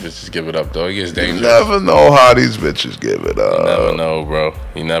know how these bitches give it up, though. It gets dangerous. You never know how these bitches give it up. You never know, bro.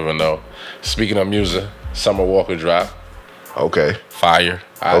 You never know. Speaking of music, Summer Walker drop. Okay. Fire.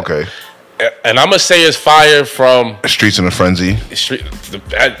 Okay. And I'm going to say it's fire from... Streets in a Frenzy.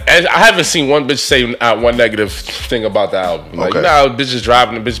 I haven't seen one bitch say one negative thing about the album. Like, you know how bitches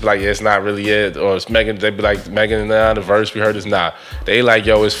dropping, the bitch be like, yeah, it's not really it. Or it's Megan, they be like, Megan, the verse we heard is not. They like,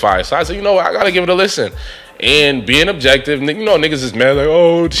 yo, it's fire. So I said, you know what, I got to give it a listen. And being objective, you know, niggas is mad like,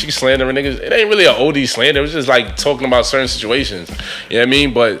 oh, she slandering niggas. It ain't really an OD slander. It was just like talking about certain situations. You know what I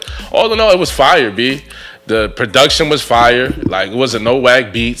mean? But all in all, it was fire, B. The production was fire. Like, it wasn't no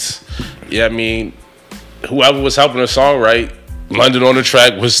whack beats. You know what I mean? Whoever was helping the song write, London on the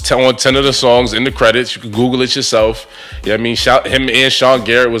track was on 10 of the songs in the credits. You can Google it yourself. You know what I mean? Him and Sean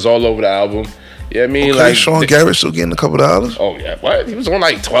Garrett was all over the album. Yeah, I mean, like, Sean Garrett still getting a couple $. Oh yeah, what? He was on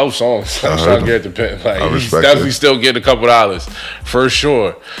like 12 songs. I Sean Garrett depend. Like, he's definitely still getting a couple $, for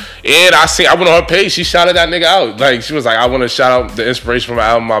sure. And I went on her page. She shouted that nigga out. Like, she was like, I want to shout out the inspiration from my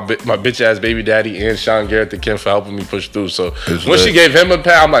album, my bitch ass baby daddy, and Sean Garrett the Kim for helping me push through. So when she gave him a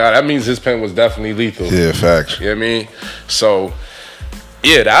pen, I'm like, oh, that means his pen was definitely lethal. Yeah, facts. You know what I mean? So.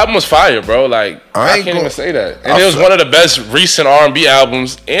 Yeah, the album was fire, bro. Like, I can't even say that. And it was one of the best recent R&B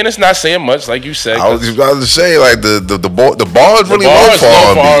albums, and it's not saying much, like you said. I was about to say, like, the bars really low for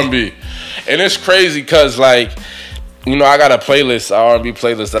R&B. And it's crazy because, like, you know, I got a playlist, R&B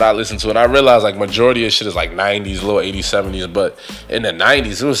playlist that I listen to, and I realized, like, majority of shit is, like, 90s, little 80s, 70s, but in the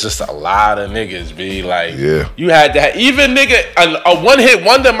 90s, it was just a lot of niggas, be like, you had that. Even, nigga, a one-hit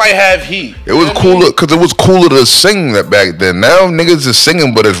wonder might have heat. It was cooler, because it was cooler to sing that back then. Now, niggas is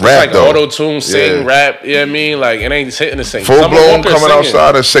singing, but it's rap, like, though. Like, auto-tune, sing, rap, you know what I mean? Like, it ain't hitting the same. Full-blown coming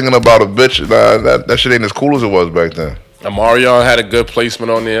outside and singing about a bitch, that shit ain't as cool as it was back then. Omarion had a good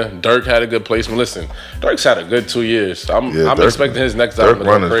placement on there. Dirk had a good placement. Listen, Dirk's had a good 2 years. I'm expecting his next album to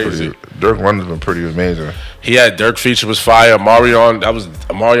go crazy. Dirk Run has been pretty amazing. He had Dirk feature was fire.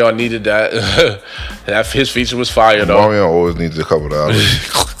 Omarion needed that. His feature was fire though. Omarion always needs a couple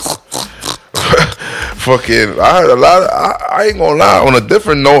 $. Fucking, I ain't gonna lie. On a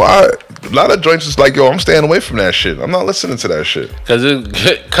different note, a lot of joints is like, yo, I'm staying away from that shit. I'm not listening to that shit.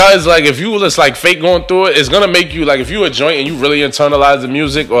 Cause like, if you just like fake going through it, it's gonna make you, like, if you a joint and you really internalize the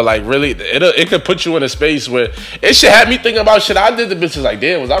music, or like really, it could put you in a space where it should have me thinking about shit I did. The bitches like,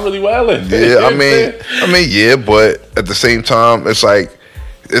 damn, was I really wildin'? Yeah, I mean, yeah, but at the same time, it's like.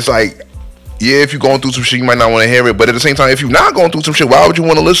 Yeah, if you're going through some shit, you might not want to hear it. But at the same time, if you're not going through some shit, why would you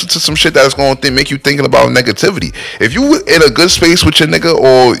want to listen to some shit that's going to make you thinking about negativity? If you in a good space with your nigga,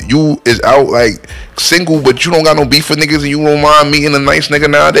 or you is out like single, but you don't got no beef with niggas, and you don't mind meeting a nice nigga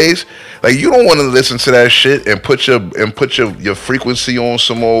nowadays, like, you don't want to listen to that shit and put your frequency on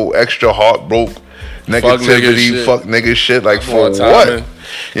some old extra heartbroke negativity, fuck nigga shit. Like, for what?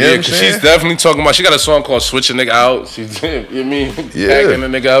 You know what I'm 'cause saying? she's definitely talking about. She got a song called "Switch a Nigga Out." She's, you know what I mean, packing a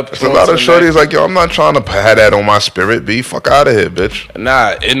nigga up. It's a lot of shorties like, yo, I'm not trying to have that on my spirit, B. Fuck out of here, bitch.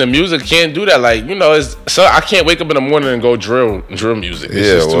 Nah, in the music can't do that. Like, you know, it's so I can't wake up in the morning and go drill music. It's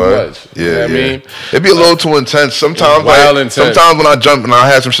just too much. Yeah, You know what I mean? It'd be a little too intense. Sometimes, Wild like, intense. sometimes when I jump and I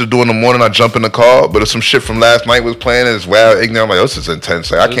have some shit to do in the morning, I jump in the car. But if some shit from last night was playing and it's wild ignorant, I'm like, oh, this is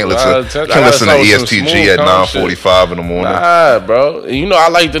intense. Like, I can't It's wild listen. intense. I can't I listen to gotta start with some ESTG smooth at calm shit. 9:45 in the morning. Nah, bro. You know, I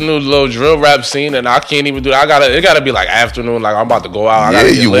like the new little drill rap scene, and I can't even do that. It gotta be like afternoon, like I'm about to go out. I Yeah,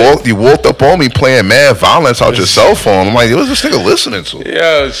 gotta get lit. you walked up on me playing mad violence out your cell phone. I'm like, what's this nigga listening to?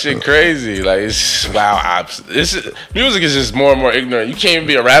 Yo, shit crazy. Like, it's wow, ops. Music is just more and more ignorant. You can't even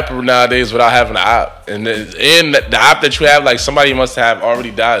be a rapper nowadays without having an op. And the op that you have, like, somebody must have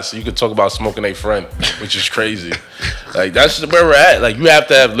already died, so you could talk about smoking a friend, which is crazy. Like, that's where we're at. Like, you have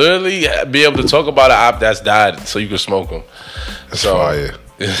to have literally be able to talk about an op that's died so you can smoke them. That's fire.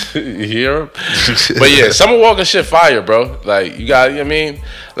 You hear him? But yeah, Summer Walker shit fire, bro. Like, you got, you know what I mean?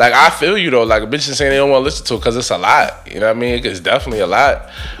 Like, I feel you, though. Like, a bitch is saying they don't want to listen to it because it's a lot. You know what I mean? It's definitely a lot.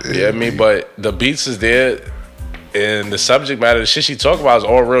 You know what I mean? But the beats is there, and the subject matter, the shit she talk about is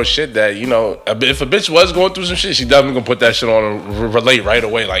all real shit that, you know, if a bitch was going through some shit, she definitely gonna put that shit on and relate right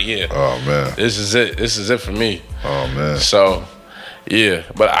away. Like, yeah. Oh, man. This is it. This is it for me. Oh, man. So, yeah.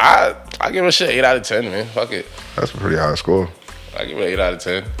 But I give a shit 8 out of 10, man. Fuck it. That's a pretty high score. I give it 8 out of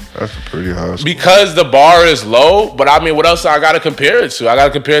 10. That's a pretty high score. Because the bar is low, but I mean, what else I gotta compare it to? I gotta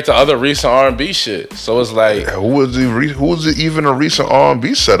compare it to other recent R&B shit. So it's like Who was it even a recent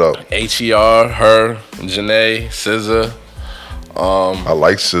R&B setup? H.E.R., her, Janae, SZA. I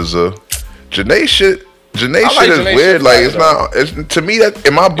like SZA. Janae shit is Janae weird. shit Like, fire, it's not. It's to me that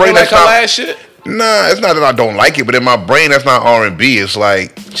in my You brain like that's her not. last shit? Nah, it's not that I don't like it, but in my brain that's not R&B. It's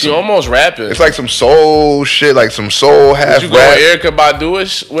like She almost rapping. it's like some soul shit, like some soul half Did you go rap. Erykah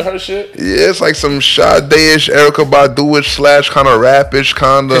Badu-ish with her shit? Yeah, it's like some Sade-ish, Erykah Badu-ish / kind of rapish,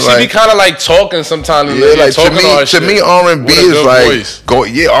 kind of She be like. kind of like talking sometimes. Yeah, like talking all her to shit me, R&B with a is good like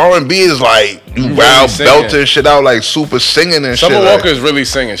voice. R&B is like you really wild singing. belting shit out, like super singing and Summer shit. Walker Like, is really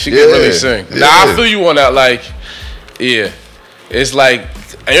singing. She Yeah, can really sing. yeah. Now I feel you on that. Like, yeah, it's like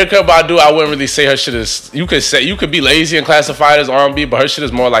Erykah Badu. I wouldn't really say her shit is. You could be lazy and classify it as R&B, but her shit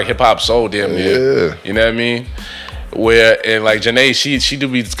is more like hip hop soul, damn near. Yeah. You know what I mean? Where and like Janae, she do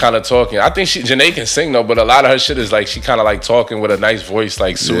be kind of talking. I think Janae can sing though, but a lot of her shit is like she kind of like talking with a nice voice,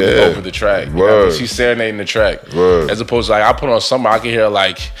 like soothing Yeah. over the track. You know what I mean? Word. She's serenading the track, Word. as opposed to like I put on something I can hear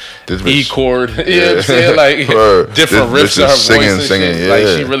like This E bitch- chord. You know what I'm saying? Like Word. different This riffs in bitch her is voice and singing, shit. Like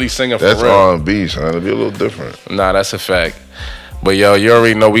yeah. she really singing for that's real. R&B, son. It'll be a little different. Nah, that's a fact. But yo, you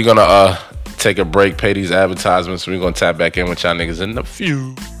already know we gonna take a break, pay these advertisements. We gonna tap back in with y'all niggas in a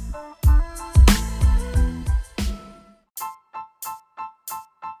few.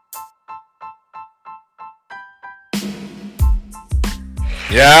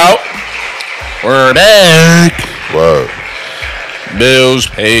 Yo, we're back. Word. Bills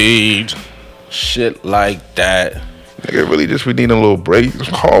paid. Shit like that. Nigga, really just we need a little break. It's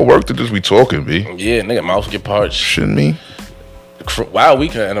hard work to just be talking, B. Yeah, nigga, mouth get parched. Shouldn't me? Wild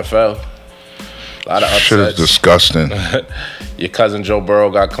weekend in NFL. A lot of Shit is upsets. disgusting. Your cousin Joe Burrow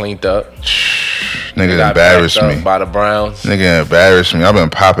got cleaned up. Nigga Got embarrassed packed up me. by the Browns. Nigga embarrassed me. I've been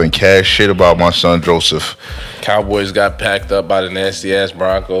popping cash shit about my son Joseph. Cowboys got packed up by the nasty ass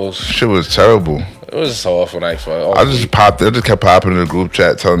Broncos. Shit was terrible. It was so awful night for all I just kept popping in the group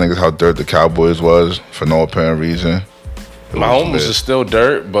chat telling niggas how dirt the Cowboys was for no apparent reason. Mahomes lit. is still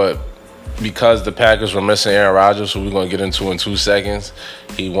dirt, but because the Packers were missing Aaron Rodgers, who we're gonna get into in 2 seconds,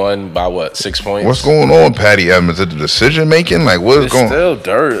 he won by what, 6 points? What's going on, Patty Evans? Is it the decision making? Like what's It's going? still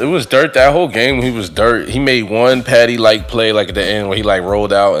dirt. It was dirt that whole game. He was dirt. He made one Patty-like play, like at the end, where he like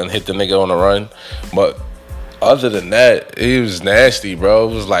rolled out and hit the nigga on the run. But other than that, it was nasty, bro.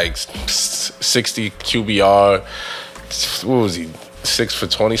 It was like 60 QBR. What was he? 6 for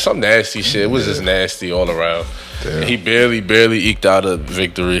 20. Some nasty shit. It was just nasty all around. Damn. And he barely eked out a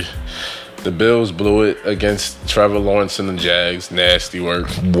victory. The Bills blew it against Trevor Lawrence and the Jags. Nasty work.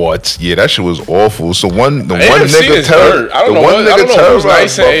 What? Yeah, that shit was awful. So one AFC nigga is dirt. I don't know who's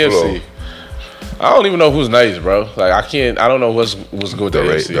nice in Buffalo. AFC. I don't even know who's nice, bro. Like I don't know what's good with the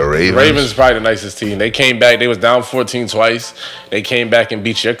AFC. the Ravens? Ravens is probably the nicest team. They came back. They was down 14 twice. They came back and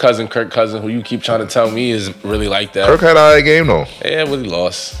beat your cousin, Kirk Cousins, who you keep trying to tell me is really like that. Kirk had an eye game though. Yeah, but he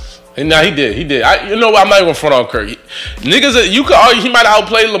lost. Nah, he did. You know what? I'm not even front on Kirk. Niggas, you could argue he might have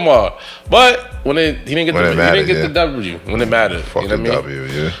outplayed Lamar, but he didn't get the W when it mattered. Fuck you know the what I mean?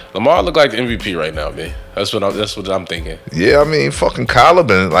 W, yeah. Lamar looked like the MVP right now, man. That's what I'm thinking. Yeah, I mean, fucking Kyler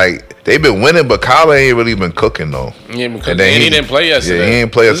been like they been winning, but Kyler ain't really been cooking though. He ain't been cooking. And he didn't play yesterday. Yeah, he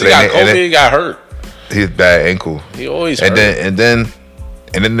didn't play yesterday. He got COVID. He got hurt. His bad ankle. He always hurt. And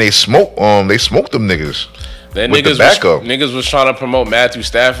then they smoked them niggas. Then with niggas was trying to promote Matthew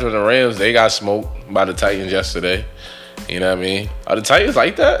Stafford and the Rams. They got smoked by the Titans yesterday. You know what I mean? Are the Titans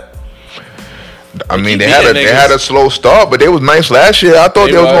like that? I mean, they had a slow start, but they was nice last year. I thought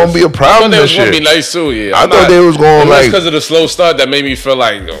they was gonna be a problem this year. I thought they was gonna be nice too. Yeah, I thought they was going like because of the slow start that made me feel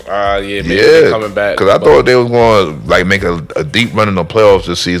like, maybe they're coming back. Because I thought they was going to like make a deep run in the playoffs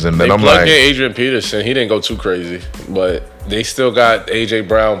this season. Then I'm like, Adrian Peterson, he didn't go too crazy, but they still got AJ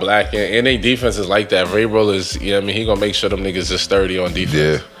Brown, Black, and their defense is like that. Vrabel is, I mean, he gonna make sure them niggas is sturdy on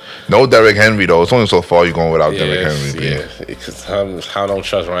defense. Yeah. No Derrick Henry though. It's only so far you going without Derrick Henry. Yeah, because I don't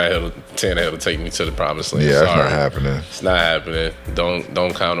trust Ryan Tannehill to take me to the promised land. Yeah, that's not happening. It's not happening.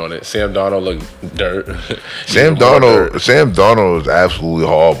 Don't count on it. Sam Darnold look dirt. Sam Darnold is absolutely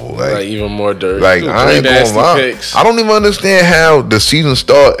horrible. Like even more dirt. Like I ain't gonna lie. I don't even understand how the season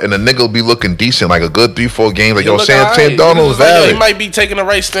start and the nigga be looking decent, like a good 3-4 games. Like Sam Darnold's valid. He might be taking the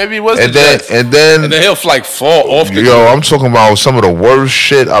right step. He was and then he'll like fall off. I'm talking about some of the worst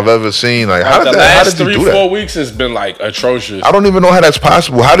shit I've ever seen. Like how did you do that? 3-4 weeks has been like atrocious. I don't even know how that's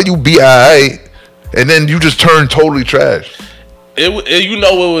possible. How do you be alright and then you just turn totally trash? It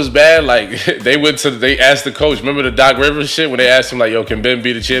was bad. Like they asked the coach. Remember the Doc Rivers shit when they asked him like, "Yo, can Ben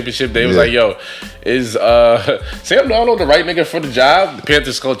be the championship?" They was like, "Yo, is Sam Darnold the right nigga for the job?" The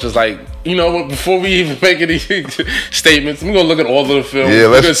Panthers coach was like, "You know what? Before we even make any statements, we're gonna look at all of the film. Yeah,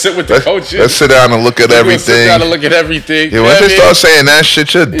 we're gonna sit with the coaches. Let's sit down and look at everything. Yeah, once they start saying that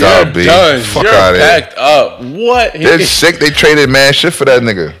shit, you're done, B. Fuck out of here. Packed up. What? They're sick. They traded mad shit for that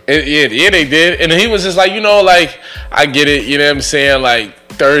nigga. Yeah, they did. And he was just like, like I get it. You know what I'm saying? Like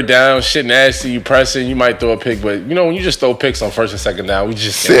third down, shit nasty. You pressing, you might throw a pick, but when you just throw picks on first and second down, we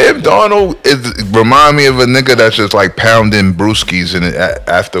just Sam Darnold remind me of a nigga that's just like pounding brewskis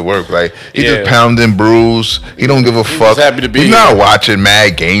after work. Like he just pounding brews. He don't give a fuck. Just happy to be He's not watching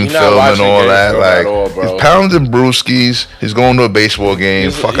mad game film and all that. Like he's pounding brewskis. He's going to a baseball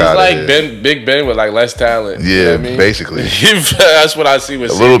game. Fuck out of here. He's like Big Ben with like less talent. Yeah, you know what I mean? basically. That's what I see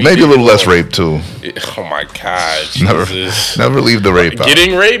with maybe a little less rape too. Oh my God, Jesus. Never leave the rape out.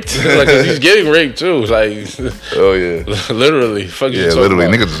 Getting raped? Like, he's getting raped too. Like, oh yeah, literally. Fuck yeah, literally.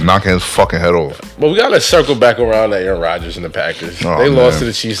 Niggas is knocking his fucking head off. But we gotta circle back around to Aaron Rodgers and the Packers. They lost to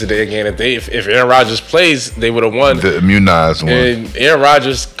the Chiefs today again. If Aaron Rodgers plays, they would have won. The immunized one. And Aaron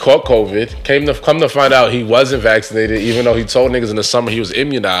Rodgers caught COVID. Come to find out he wasn't vaccinated, even though he told niggas in the summer he was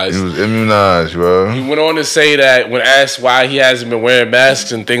immunized. He was immunized, bro. He went on to say that when asked why he hasn't been wearing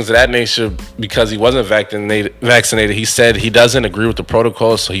masks and things of that nature because he wasn't vaccinated, he said he doesn't agree with the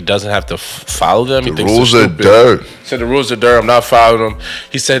protocol, so he doesn't have to follow them. The rules are dirt. He said the rules are dirt. I'm not following them.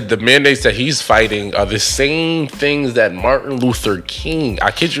 He said the mandates that he's fighting are the same things that Martin Luther King.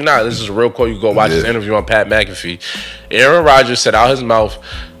 I kid you not. This is a real quote. You go watch his interview on Pat McAfee. Aaron Rodgers said out his mouth,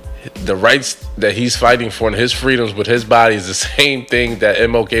 the rights that he's fighting for and his freedoms with his body is the same thing that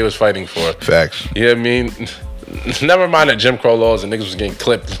MLK was fighting for. Facts. You know what I mean? Never mind that Jim Crow laws and niggas was getting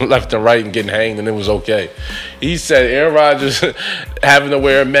clipped left and right and getting hanged and it was okay. He said Aaron Rodgers having to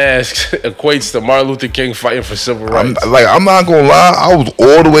wear a mask equates to Martin Luther King fighting for civil rights. I'm not gonna lie, I was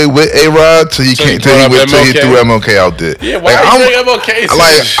all the way with A-Rod till he threw MLK out there. Yeah, why MLK?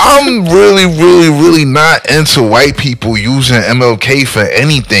 I'm really not into white people using MLK for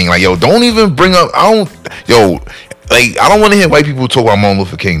anything. Like, yo, don't even bring up. I don't want to hear white people talk about Martin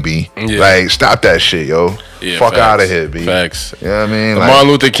Luther King, B. Yeah. Like, stop that shit, yo. Yeah, fuck out of here, B. Facts. You know what I mean? The Martin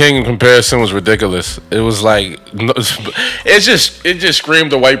Luther King comparison was ridiculous. It was like, it just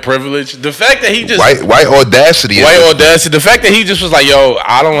screamed the white privilege. The fact that he just white audacity. The fact that he just was like, yo,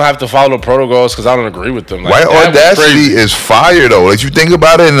 I don't have to follow the protocols because I don't agree with them. Like, white audacity is fire though. Like, you think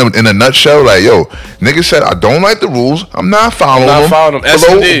about it in a nutshell, like, yo, nigga said I don't like the rules. I'm not following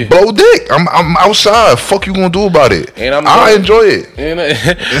them. Blow dick. I'm outside. Fuck you gonna do about it? And I enjoy it.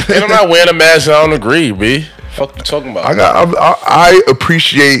 And I'm not wearing a mask. And I don't agree, B. Fuck you talking about? I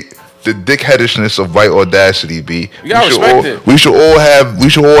appreciate the dickheadishness of white audacity, B. You gotta respect it. We should all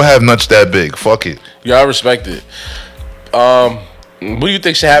have nuts that big. Fuck it. You gotta respect it. What do you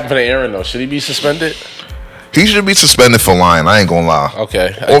think should happen for the Aaron though? Should he be suspended? He should be suspended for lying. I ain't gonna lie.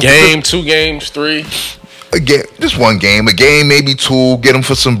 Okay, a game, 2 games, 3. just one game, a game, maybe two, get him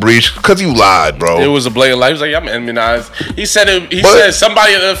for some breach, because you lied, bro. It was a blatant lie. He was like, I'm immunized. He said said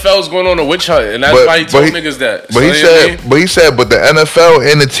somebody in the NFL is going on a witch hunt, and that's why he told niggas that. But he said, but the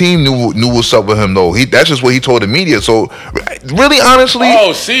NFL and the team knew what's up with him, though. That's just what he told the media. So, really, honestly.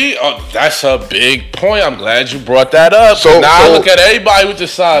 That's a big point. I'm glad you brought that up. So now I look at everybody with the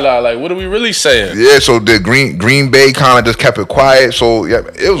side eye, like, what are we really saying? Yeah, so the Green Bay kind of just kept it quiet. So, yeah,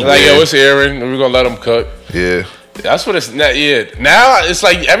 it was like, yo, it's Aaron. We're going to let him cook. Yeah. That's what it's now it's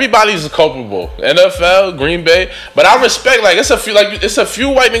like everybody's culpable. NFL, Green Bay, but I respect it's a few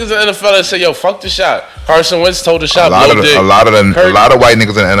white niggas in the NFL that say, yo, fuck the shot. Carson Wentz told the shot. A lot of white niggas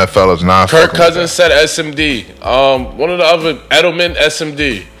in the NFL is not. Kirk Cousins said SMD. One of the other Edelman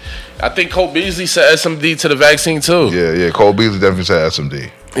SMD. I think Cole Beasley said SMD to the vaccine too. Yeah. Cole Beasley definitely said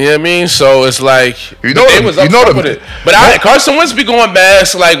SMD. You know what I mean? So it's like with it. But Carson Wentz be going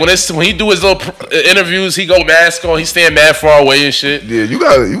mask when he do his little interviews, he go mask on. He stand mad far away and shit. Yeah, you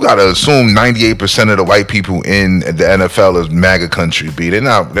gotta assume 98% of the white people in the NFL is MAGA country. B. They're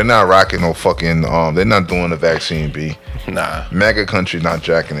not rocking no fucking. They're not doing the vaccine. B. Nah, MAGA country not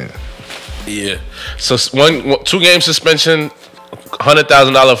jacking it. Yeah. So 2-game suspension,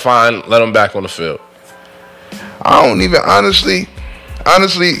 $100,000 fine. Let him back on the field. I don't even honestly,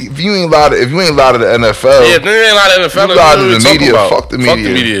 if you ain't allowed to the NFL, if you ain't allowed to the NFL, you allowed to the media. Fuck the media. Fuck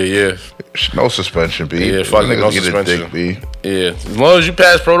the media. Yeah. No suspension, B. Yeah, fuck it. No suspension. Dick, B. Yeah, as long as you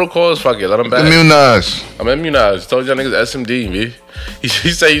pass protocols, fuck it. Let them back. Immunized. I'm immunized. Told y'all niggas SMD, B. He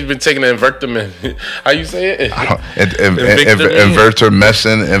said he's been taking the Invertamin. How you say it?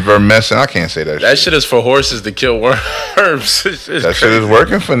 Invermessin. I can't say that. That shit is for horses to kill worms. That shit is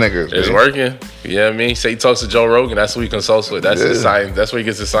working for niggas. It's working. You know what I mean? Say he talks to Joe Rogan. That's who he consults with. That's his science. That's where he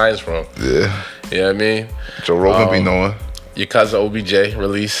gets his science from. Yeah. You know what I mean? Joe Rogan be knowing. Your cousin OBJ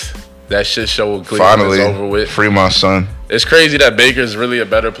released. That shit show with Cleveland is over with. Free my son. It's crazy that Baker's really a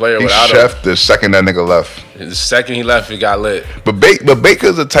better player without him. Chef the second that nigga left. The second he left, he got lit. But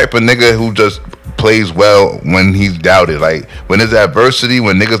Baker's the type of nigga who just plays well when he's doubted. Like when there's adversity,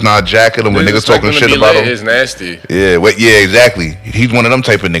 when niggas not jacking him, when niggas talking shit about him. It's nasty. Yeah, exactly. He's one of them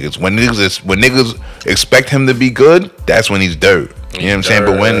type of niggas. When niggas expect him to be good, that's when he's dirt. You know what I'm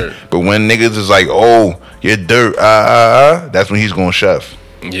saying? But when niggas is like, oh, you're dirt, that's when he's going chef.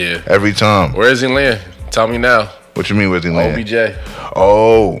 Yeah. Every time. Where is he land? Tell me now. What you mean, where's he land? OBJ.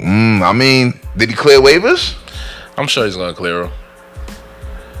 Oh, I mean, did he clear waivers? I'm sure he's gonna clear them.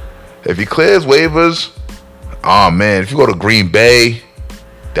 If he clears waivers, man, if you go to Green Bay,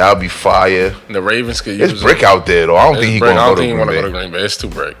 that'll be fire. The Ravens could use It's brick out there though. I don't think he's gonna go to Green Bay. Go to Green Bay. It's too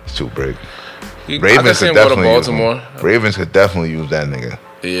brick. It's too brick. Ravens could definitely go to Baltimore. Ravens could definitely use that nigga.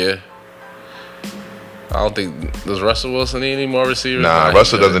 Yeah. I don't think does Russell Wilson need any more receivers? Nah,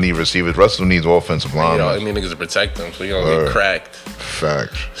 Russell doesn't need receivers. Russell needs offensive linemen. I mean niggas to protect him, so you don't get cracked.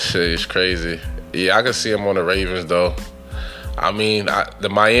 Facts. Shit, it's crazy. Yeah, I can see him on the Ravens though. I mean, the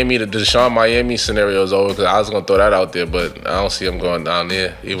Deshaun Miami scenario is over because I was gonna throw that out there, but I don't see him going down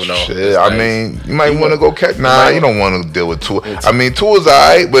there. Even though, shit, I mean, you might want to go catch. Nah, you don't want to deal with Tua. I mean, Tua's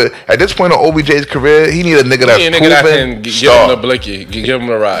alright, but at this point in OBJ's career, he need a nigga that's proven that can give him the blicky, give him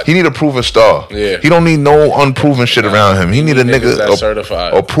a ride. He need a proven star. Yeah, he don't need no unproven shit around him. He need a nigga that's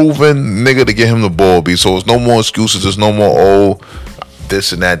certified, a proven nigga to get him the ball. B. So it's no more excuses. There's no more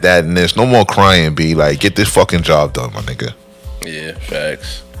this and that and this. No more crying. B. Like get this fucking job done, my nigga. Yeah,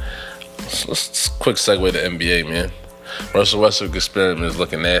 facts. Let's quick segue to NBA, man. Russell Westbrook experiment is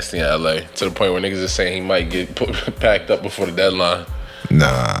looking nasty in LA to the point where niggas is saying he might get packed up before the deadline.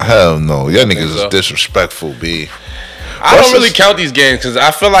 Nah, hell no. Y'all niggas is disrespectful, B. I don't really count these games because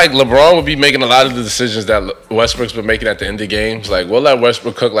I feel like LeBron would be making a lot of the decisions that Westbrook's been making at the end of games. Like, we'll let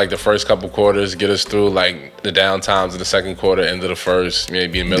Westbrook cook like the first couple quarters, get us through like the down times in the second quarter, end of the first,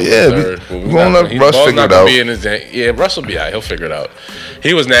 maybe in the middle of the third. We're going to let Russ figure it out. Russ will be out. He'll figure it out.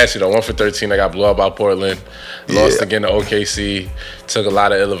 He was nasty, though. 1 for 13. I got blew up by Portland. Lost again to OKC. Took a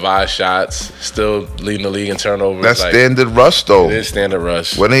lot of ill-advised shots. Still leading the league in turnovers. That's standard Russ, though. It is standard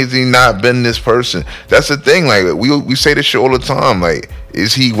Russ. When has he not been this person? That's the thing. Like we say this shit all the time. Like,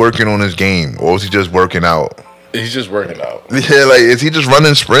 is he working on his game or is he just working out? He's just working out. Yeah, like, is he just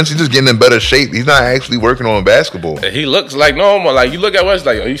running sprints? He's just getting in better shape. He's not actually working on basketball. He looks like normal. Like, you look at West,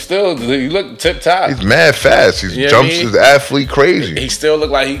 like, you look tip-top. He's mad fast. He jumps his athlete crazy. He still look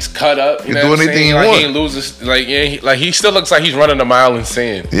like he's cut up. He's doing anything he wants. He ain't loses. Like, he still looks like he's running a mile in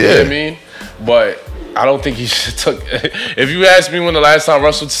sand. Yeah. You know what I mean? But I don't think he took. If you ask me when the last time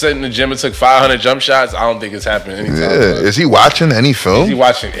Russell sat in the gym and took 500 jump shots, I don't think it's happened anytime. Yeah, is he watching any film? Is he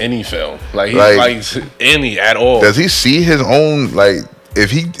watching any film? Like, he's like any at all? Does he see his own like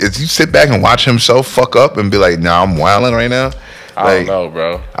if you sit back and watch himself fuck up and be like, nah, I'm wilding right now. I don't know,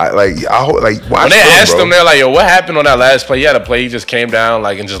 bro. I watch when they asked him, they're like, yo, what happened on that last play? He had a play, he just came down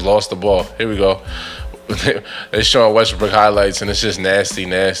like and just lost the ball. Here we go. They're showing Westbrook highlights and it's just nasty.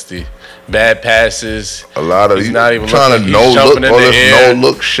 Bad passes. A lot of he's not even trying to no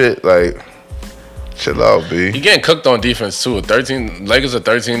look shit like. Chill out, B. He getting cooked on defense too. Lakers are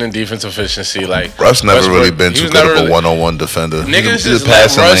 13 in defense efficiency. Like Russ never really been too good of a one-on-one defender. Niggas he's a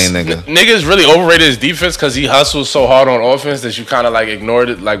passing lane nigga. Niggas really overrated his defense because he hustles so hard on offense that you kind of like ignored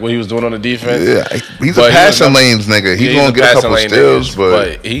it, like what he was doing on the defense. Yeah, he's a passing lanes nigga. He's gonna get a couple steals,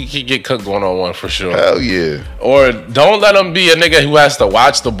 but he get cooked 1-on-1 for sure. Hell yeah. Or don't let him be a nigga who has to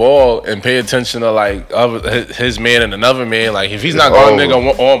watch the ball and pay attention to like his man and another man. Like if he's not going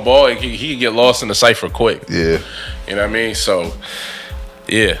nigga on ball, he get lost in the cipher quick. Yeah. You know what I mean? So,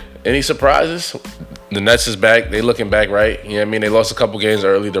 yeah. Any surprises? The Nets is back. They looking back right. You know what I mean? They lost a couple games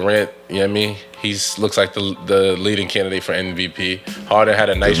early. Durant, you know what I mean? Looks like the leading candidate for MVP. Harden had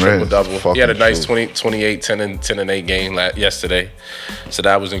a nice triple-double. He had a nice 28, 10 and 8 game yesterday. So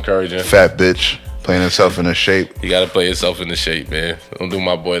that was encouraging. Fat bitch. Playing himself in the shape. You got to play yourself in the shape, man. Don't do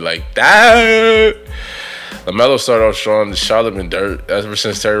my boy like that. LaMelo started off strong. Charlotte been dirt. Ever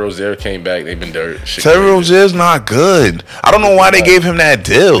since Terry Rozier came back, they've been dirt. Terry Rozier's not good. I don't know why they gave him that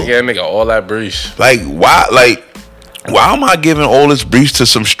deal. They gave nigga all that breach. Like, why? Like, why am I giving all this breach to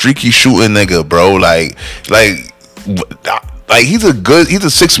some streaky shooting nigga, bro? Like he's a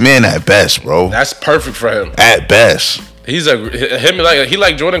 6 man at best, bro. That's perfect for him. At best. He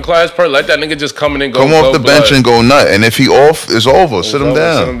like Jordan Clark's per. Let that nigga just come in and go. Come off the bench and go nut. And if he off, it's over. Sit him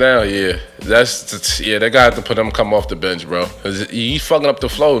down. Sit him down. Yeah, they got to put him come off the bench, bro. Cause he fucking up the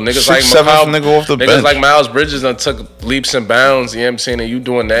flow. Niggas nigga off the bench. Niggas like Miles Bridges done took leaps and bounds. You know what I'm saying? And you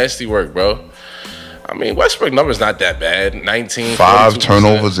doing nasty work, bro. I mean, Westbrook numbers not that bad. 19, 5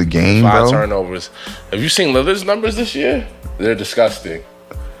 turnovers a game, 5 bro. turnovers. Have you seen Lillard's numbers this year? They're disgusting.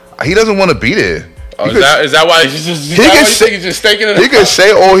 He doesn't want to be there. Oh, is that why he's just? He's just staking it? He can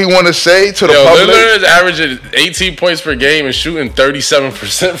say all he want to say to the public. Lillard is averaging 18 points per game and shooting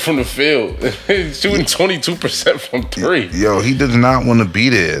 37% from the field. He's shooting 22% from 3. Yo, he does not want to be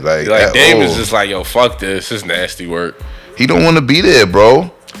there. Like Dame is just like, yo, fuck this. This is nasty work. He don't want to be there,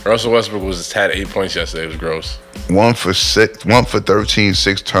 bro. Russell Westbrook had 8 points yesterday. It was gross. 1 for 13,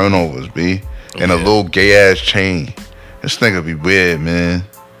 6 turnovers, B, and a little gay ass chain. This nigga be weird, man.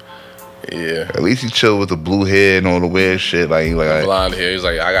 Yeah. At least he chill with the blue hair and all the weird shit. Like blonde hair. He's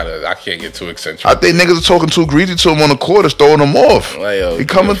like, I can't get too eccentric. I think niggas are talking too greasy to him on the court, is throwing him off. Like, yo, he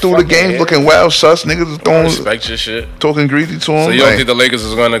coming through the games looking wild sus. Niggas is throwing. Respect your shit. Talking greasy to him. So you don't think the Lakers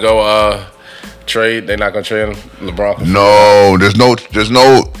is gonna go trade? They're not gonna trade him, LeBron? No, there's no.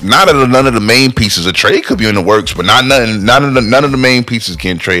 None of the main pieces. A trade could be in the works, but none of the main pieces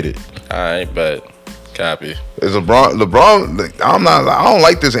getting traded. All right, but. Copy. Is LeBron? I don't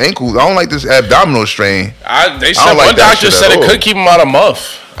like this ankle. I don't like this abdominal strain. They said one doctor said it could keep him out a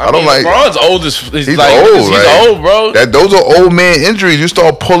month. I don't like. LeBron's old as he's old. He's old, bro. Those are old man injuries. You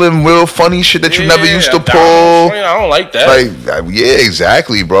start pulling real funny shit that you never used to pull. I don't like that. Yeah,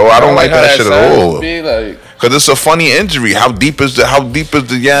 exactly, bro. I don't like that shit at all. Cause it's a funny injury. How deep is the? You know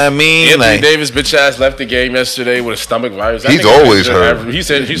what I mean? Anthony Davis bitch ass left the game yesterday with a stomach virus. He's always hurt. He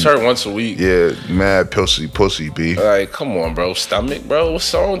said he's hurt once a week. Yeah, mad pussy, B. Like, come on, bro. Stomach, bro.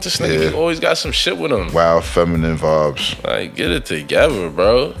 What's wrong with this nigga? He always got some shit with him. Wild feminine vibes. Like, get it together,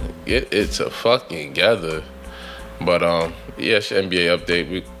 bro. Get it to fucking together. But yeah, NBA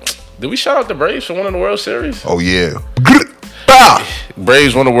update. Did we shout out the Braves for winning the World Series? Oh yeah.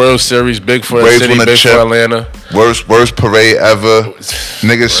 Braves won the World Series, big for the city, big for Atlanta. Worst parade ever.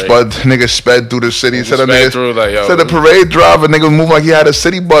 Niggas sped through the city. Said the parade driver nigga was moving like he had a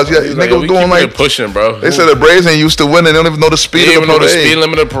city bus. Nigga was doing like pushing, bro. They said the Braves ain't used to winning. They don't even know the speed of the parade. They don't even know the speed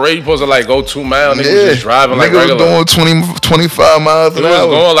limit of the parade. You supposed to like go 2 miles. Nigga was just driving like regular. Nigga was doing 25 miles an hour. It was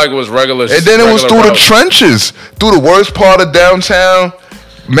going like it was regular. And then it was through the trenches, through the worst part of downtown.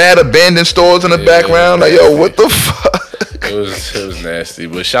 Mad abandoned stores in the background. Like, yo, what the fuck? It was nasty,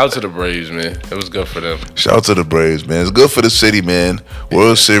 but shout out to the Braves, man. It was good for them. Shout out to the Braves, man. It's good for the city, man.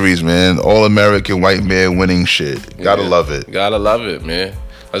 World Series, man. All-American white man winning shit. Gotta love it. Gotta love it, man.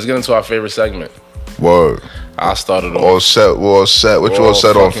 Let's get into our favorite segment. Word. I'll start it off. All set. What you all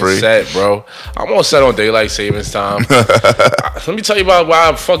set on, Free? Set, bro. I'm all set on daylight savings time. Let me tell you about why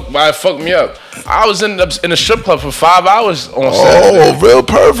it fucked me up. I was in a strip club for 5 hours on Saturday. Oh, real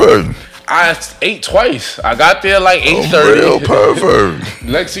pervert. I ate twice. I got there like 8:30. Real pervert.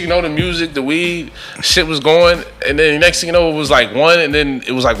 Next thing you know, the music, the weed, shit was going, and then next thing you know, it was like 1, and then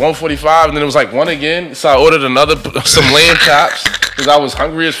it was like 1:45, and then it was like 1 again. So I ordered some lamb chops because I was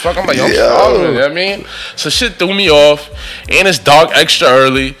hungry as fuck. I'm like, yo, I'm starving. You know what I mean? So shit threw me off, and it's dark extra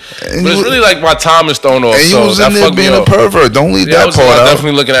early. But it's really like my time is thrown off. And you so was that in there fucked me being a up. pervert. Don't leave Yeah, I that was part out.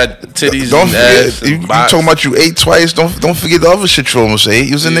 definitely looking at titties. Don't and ass forget, you and bots. talking about you ate twice. Don't forget the other shit you almost ate.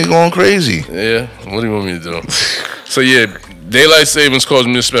 You was in there going crazy. Yeah, what do you want me to do? So yeah, daylight savings caused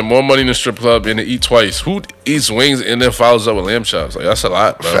me to spend more money in the strip club and to eat twice. Who eats wings and then follows up with lamb chops? Like that's a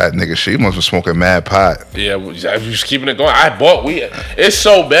lot, bro. Fat nigga, she must be smoking mad pot. Yeah, I was keeping it going. I bought weed. It's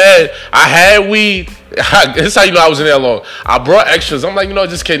so bad. I had weed. This is how you know I was in there long. I brought extras. I'm like,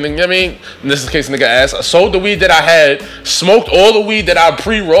 just kidding. You know what I mean? In this case, nigga ass. I sold the weed that I had, smoked all the weed that I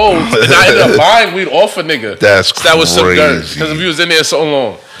pre-rolled, and I ended up buying weed off a nigga. That was some dirt. crazy. Because if you was in there so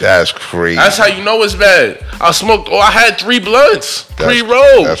long. That's crazy. That's how you know it's bad. I had 3 blunts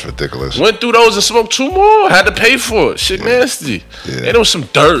pre-rolled. That's ridiculous. Went through those and smoked 2 more. Had to pay for it. Shit nasty. Yeah. And it was some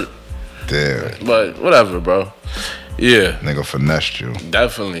dirt. Damn. But whatever, bro. Yeah. Nigga finessed you.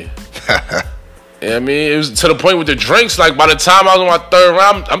 Definitely. Yeah, I mean, it was to the point with the drinks. Like by the time I was on my 3rd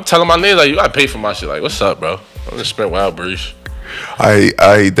round, I'm telling my niggas like, you gotta pay for my shit. Like, what's up, bro? I'm just spent Wild Breeze. I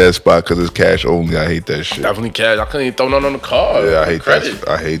hate that spot because it's cash only. I hate that shit. Definitely cash. I couldn't even throw nothing on the card. Yeah, I hate credit. that.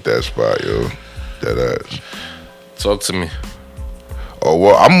 I hate that spot, yo. That ass. Talk to me. Oh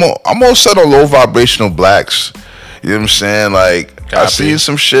well, I'm more set on low vibrational blacks. You know what I'm saying? Like I Copy. seen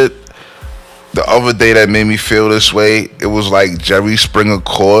some shit the other day that made me feel this way. It was like Jerry Springer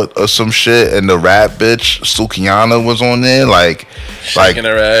Court or some shit, and the rap bitch Sukiana was on there, Shaking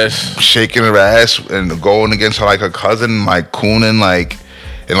her ass. shaking her ass and going against her like her cousin, like cooning,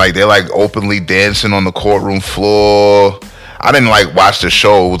 and they're like openly dancing on the courtroom floor. I didn't watch the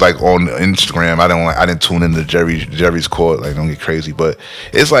show. It was like on Instagram. I didn't tune into Jerry's Court. Like, don't get crazy, but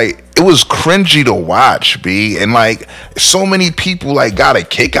it's like it was cringy to watch, B. And like so many people got a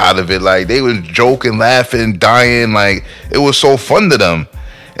kick out of it. Like they was joking, laughing, dying. Like it was so fun to them.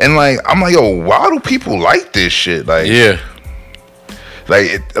 And I'm like, yo, why do people like this shit? Like, Yeah.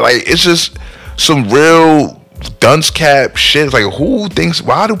 It's just some real dunce cap shit. Like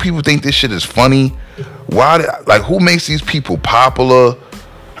why do people think this shit is funny? Who makes these people popular?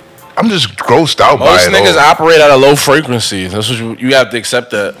 I'm just grossed out by it. Most niggas operate at a low frequency. That's what you have to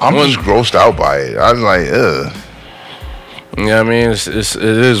accept that. I'm just grossed out by it. I was like, ugh. You know what I mean? It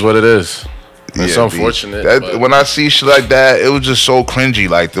is what it is. It's Yeah, unfortunate. but- When I see shit like that, it was just so cringy.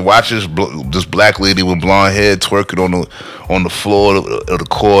 Like to watch this black lady with blonde hair twerking on the floor of the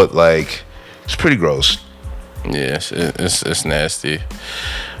court. Like it's pretty gross. Yeah, it's nasty.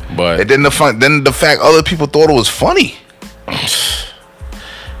 But And then the fact other people thought it was funny.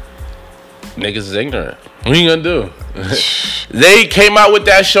 niggas is ignorant. What you gonna do? They came out with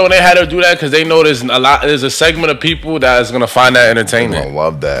that show and they had to do that because they know there's a segment of people that is gonna find that I entertaining,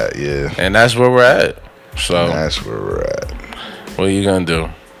 love that. Yeah, and that's where we're at. So that's where we're at. what are you gonna do?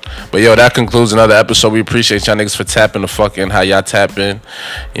 But yo, that concludes another episode. We appreciate y'all niggas for tapping the fuck in how y'all tap in.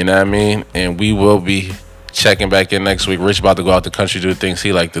 You know what I mean? And we will be checking back in next week. Rich about to go out the country, do the things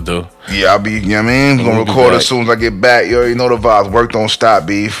he like to do. Yeah, I'll be, you know what I mean? We're going to be record back. as soon as I get back. You already know the vibes. Work don't stop,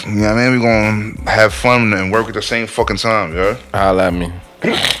 beef. You know what I mean? We're going to have fun and work at the same fucking time, yeah? Holla at me.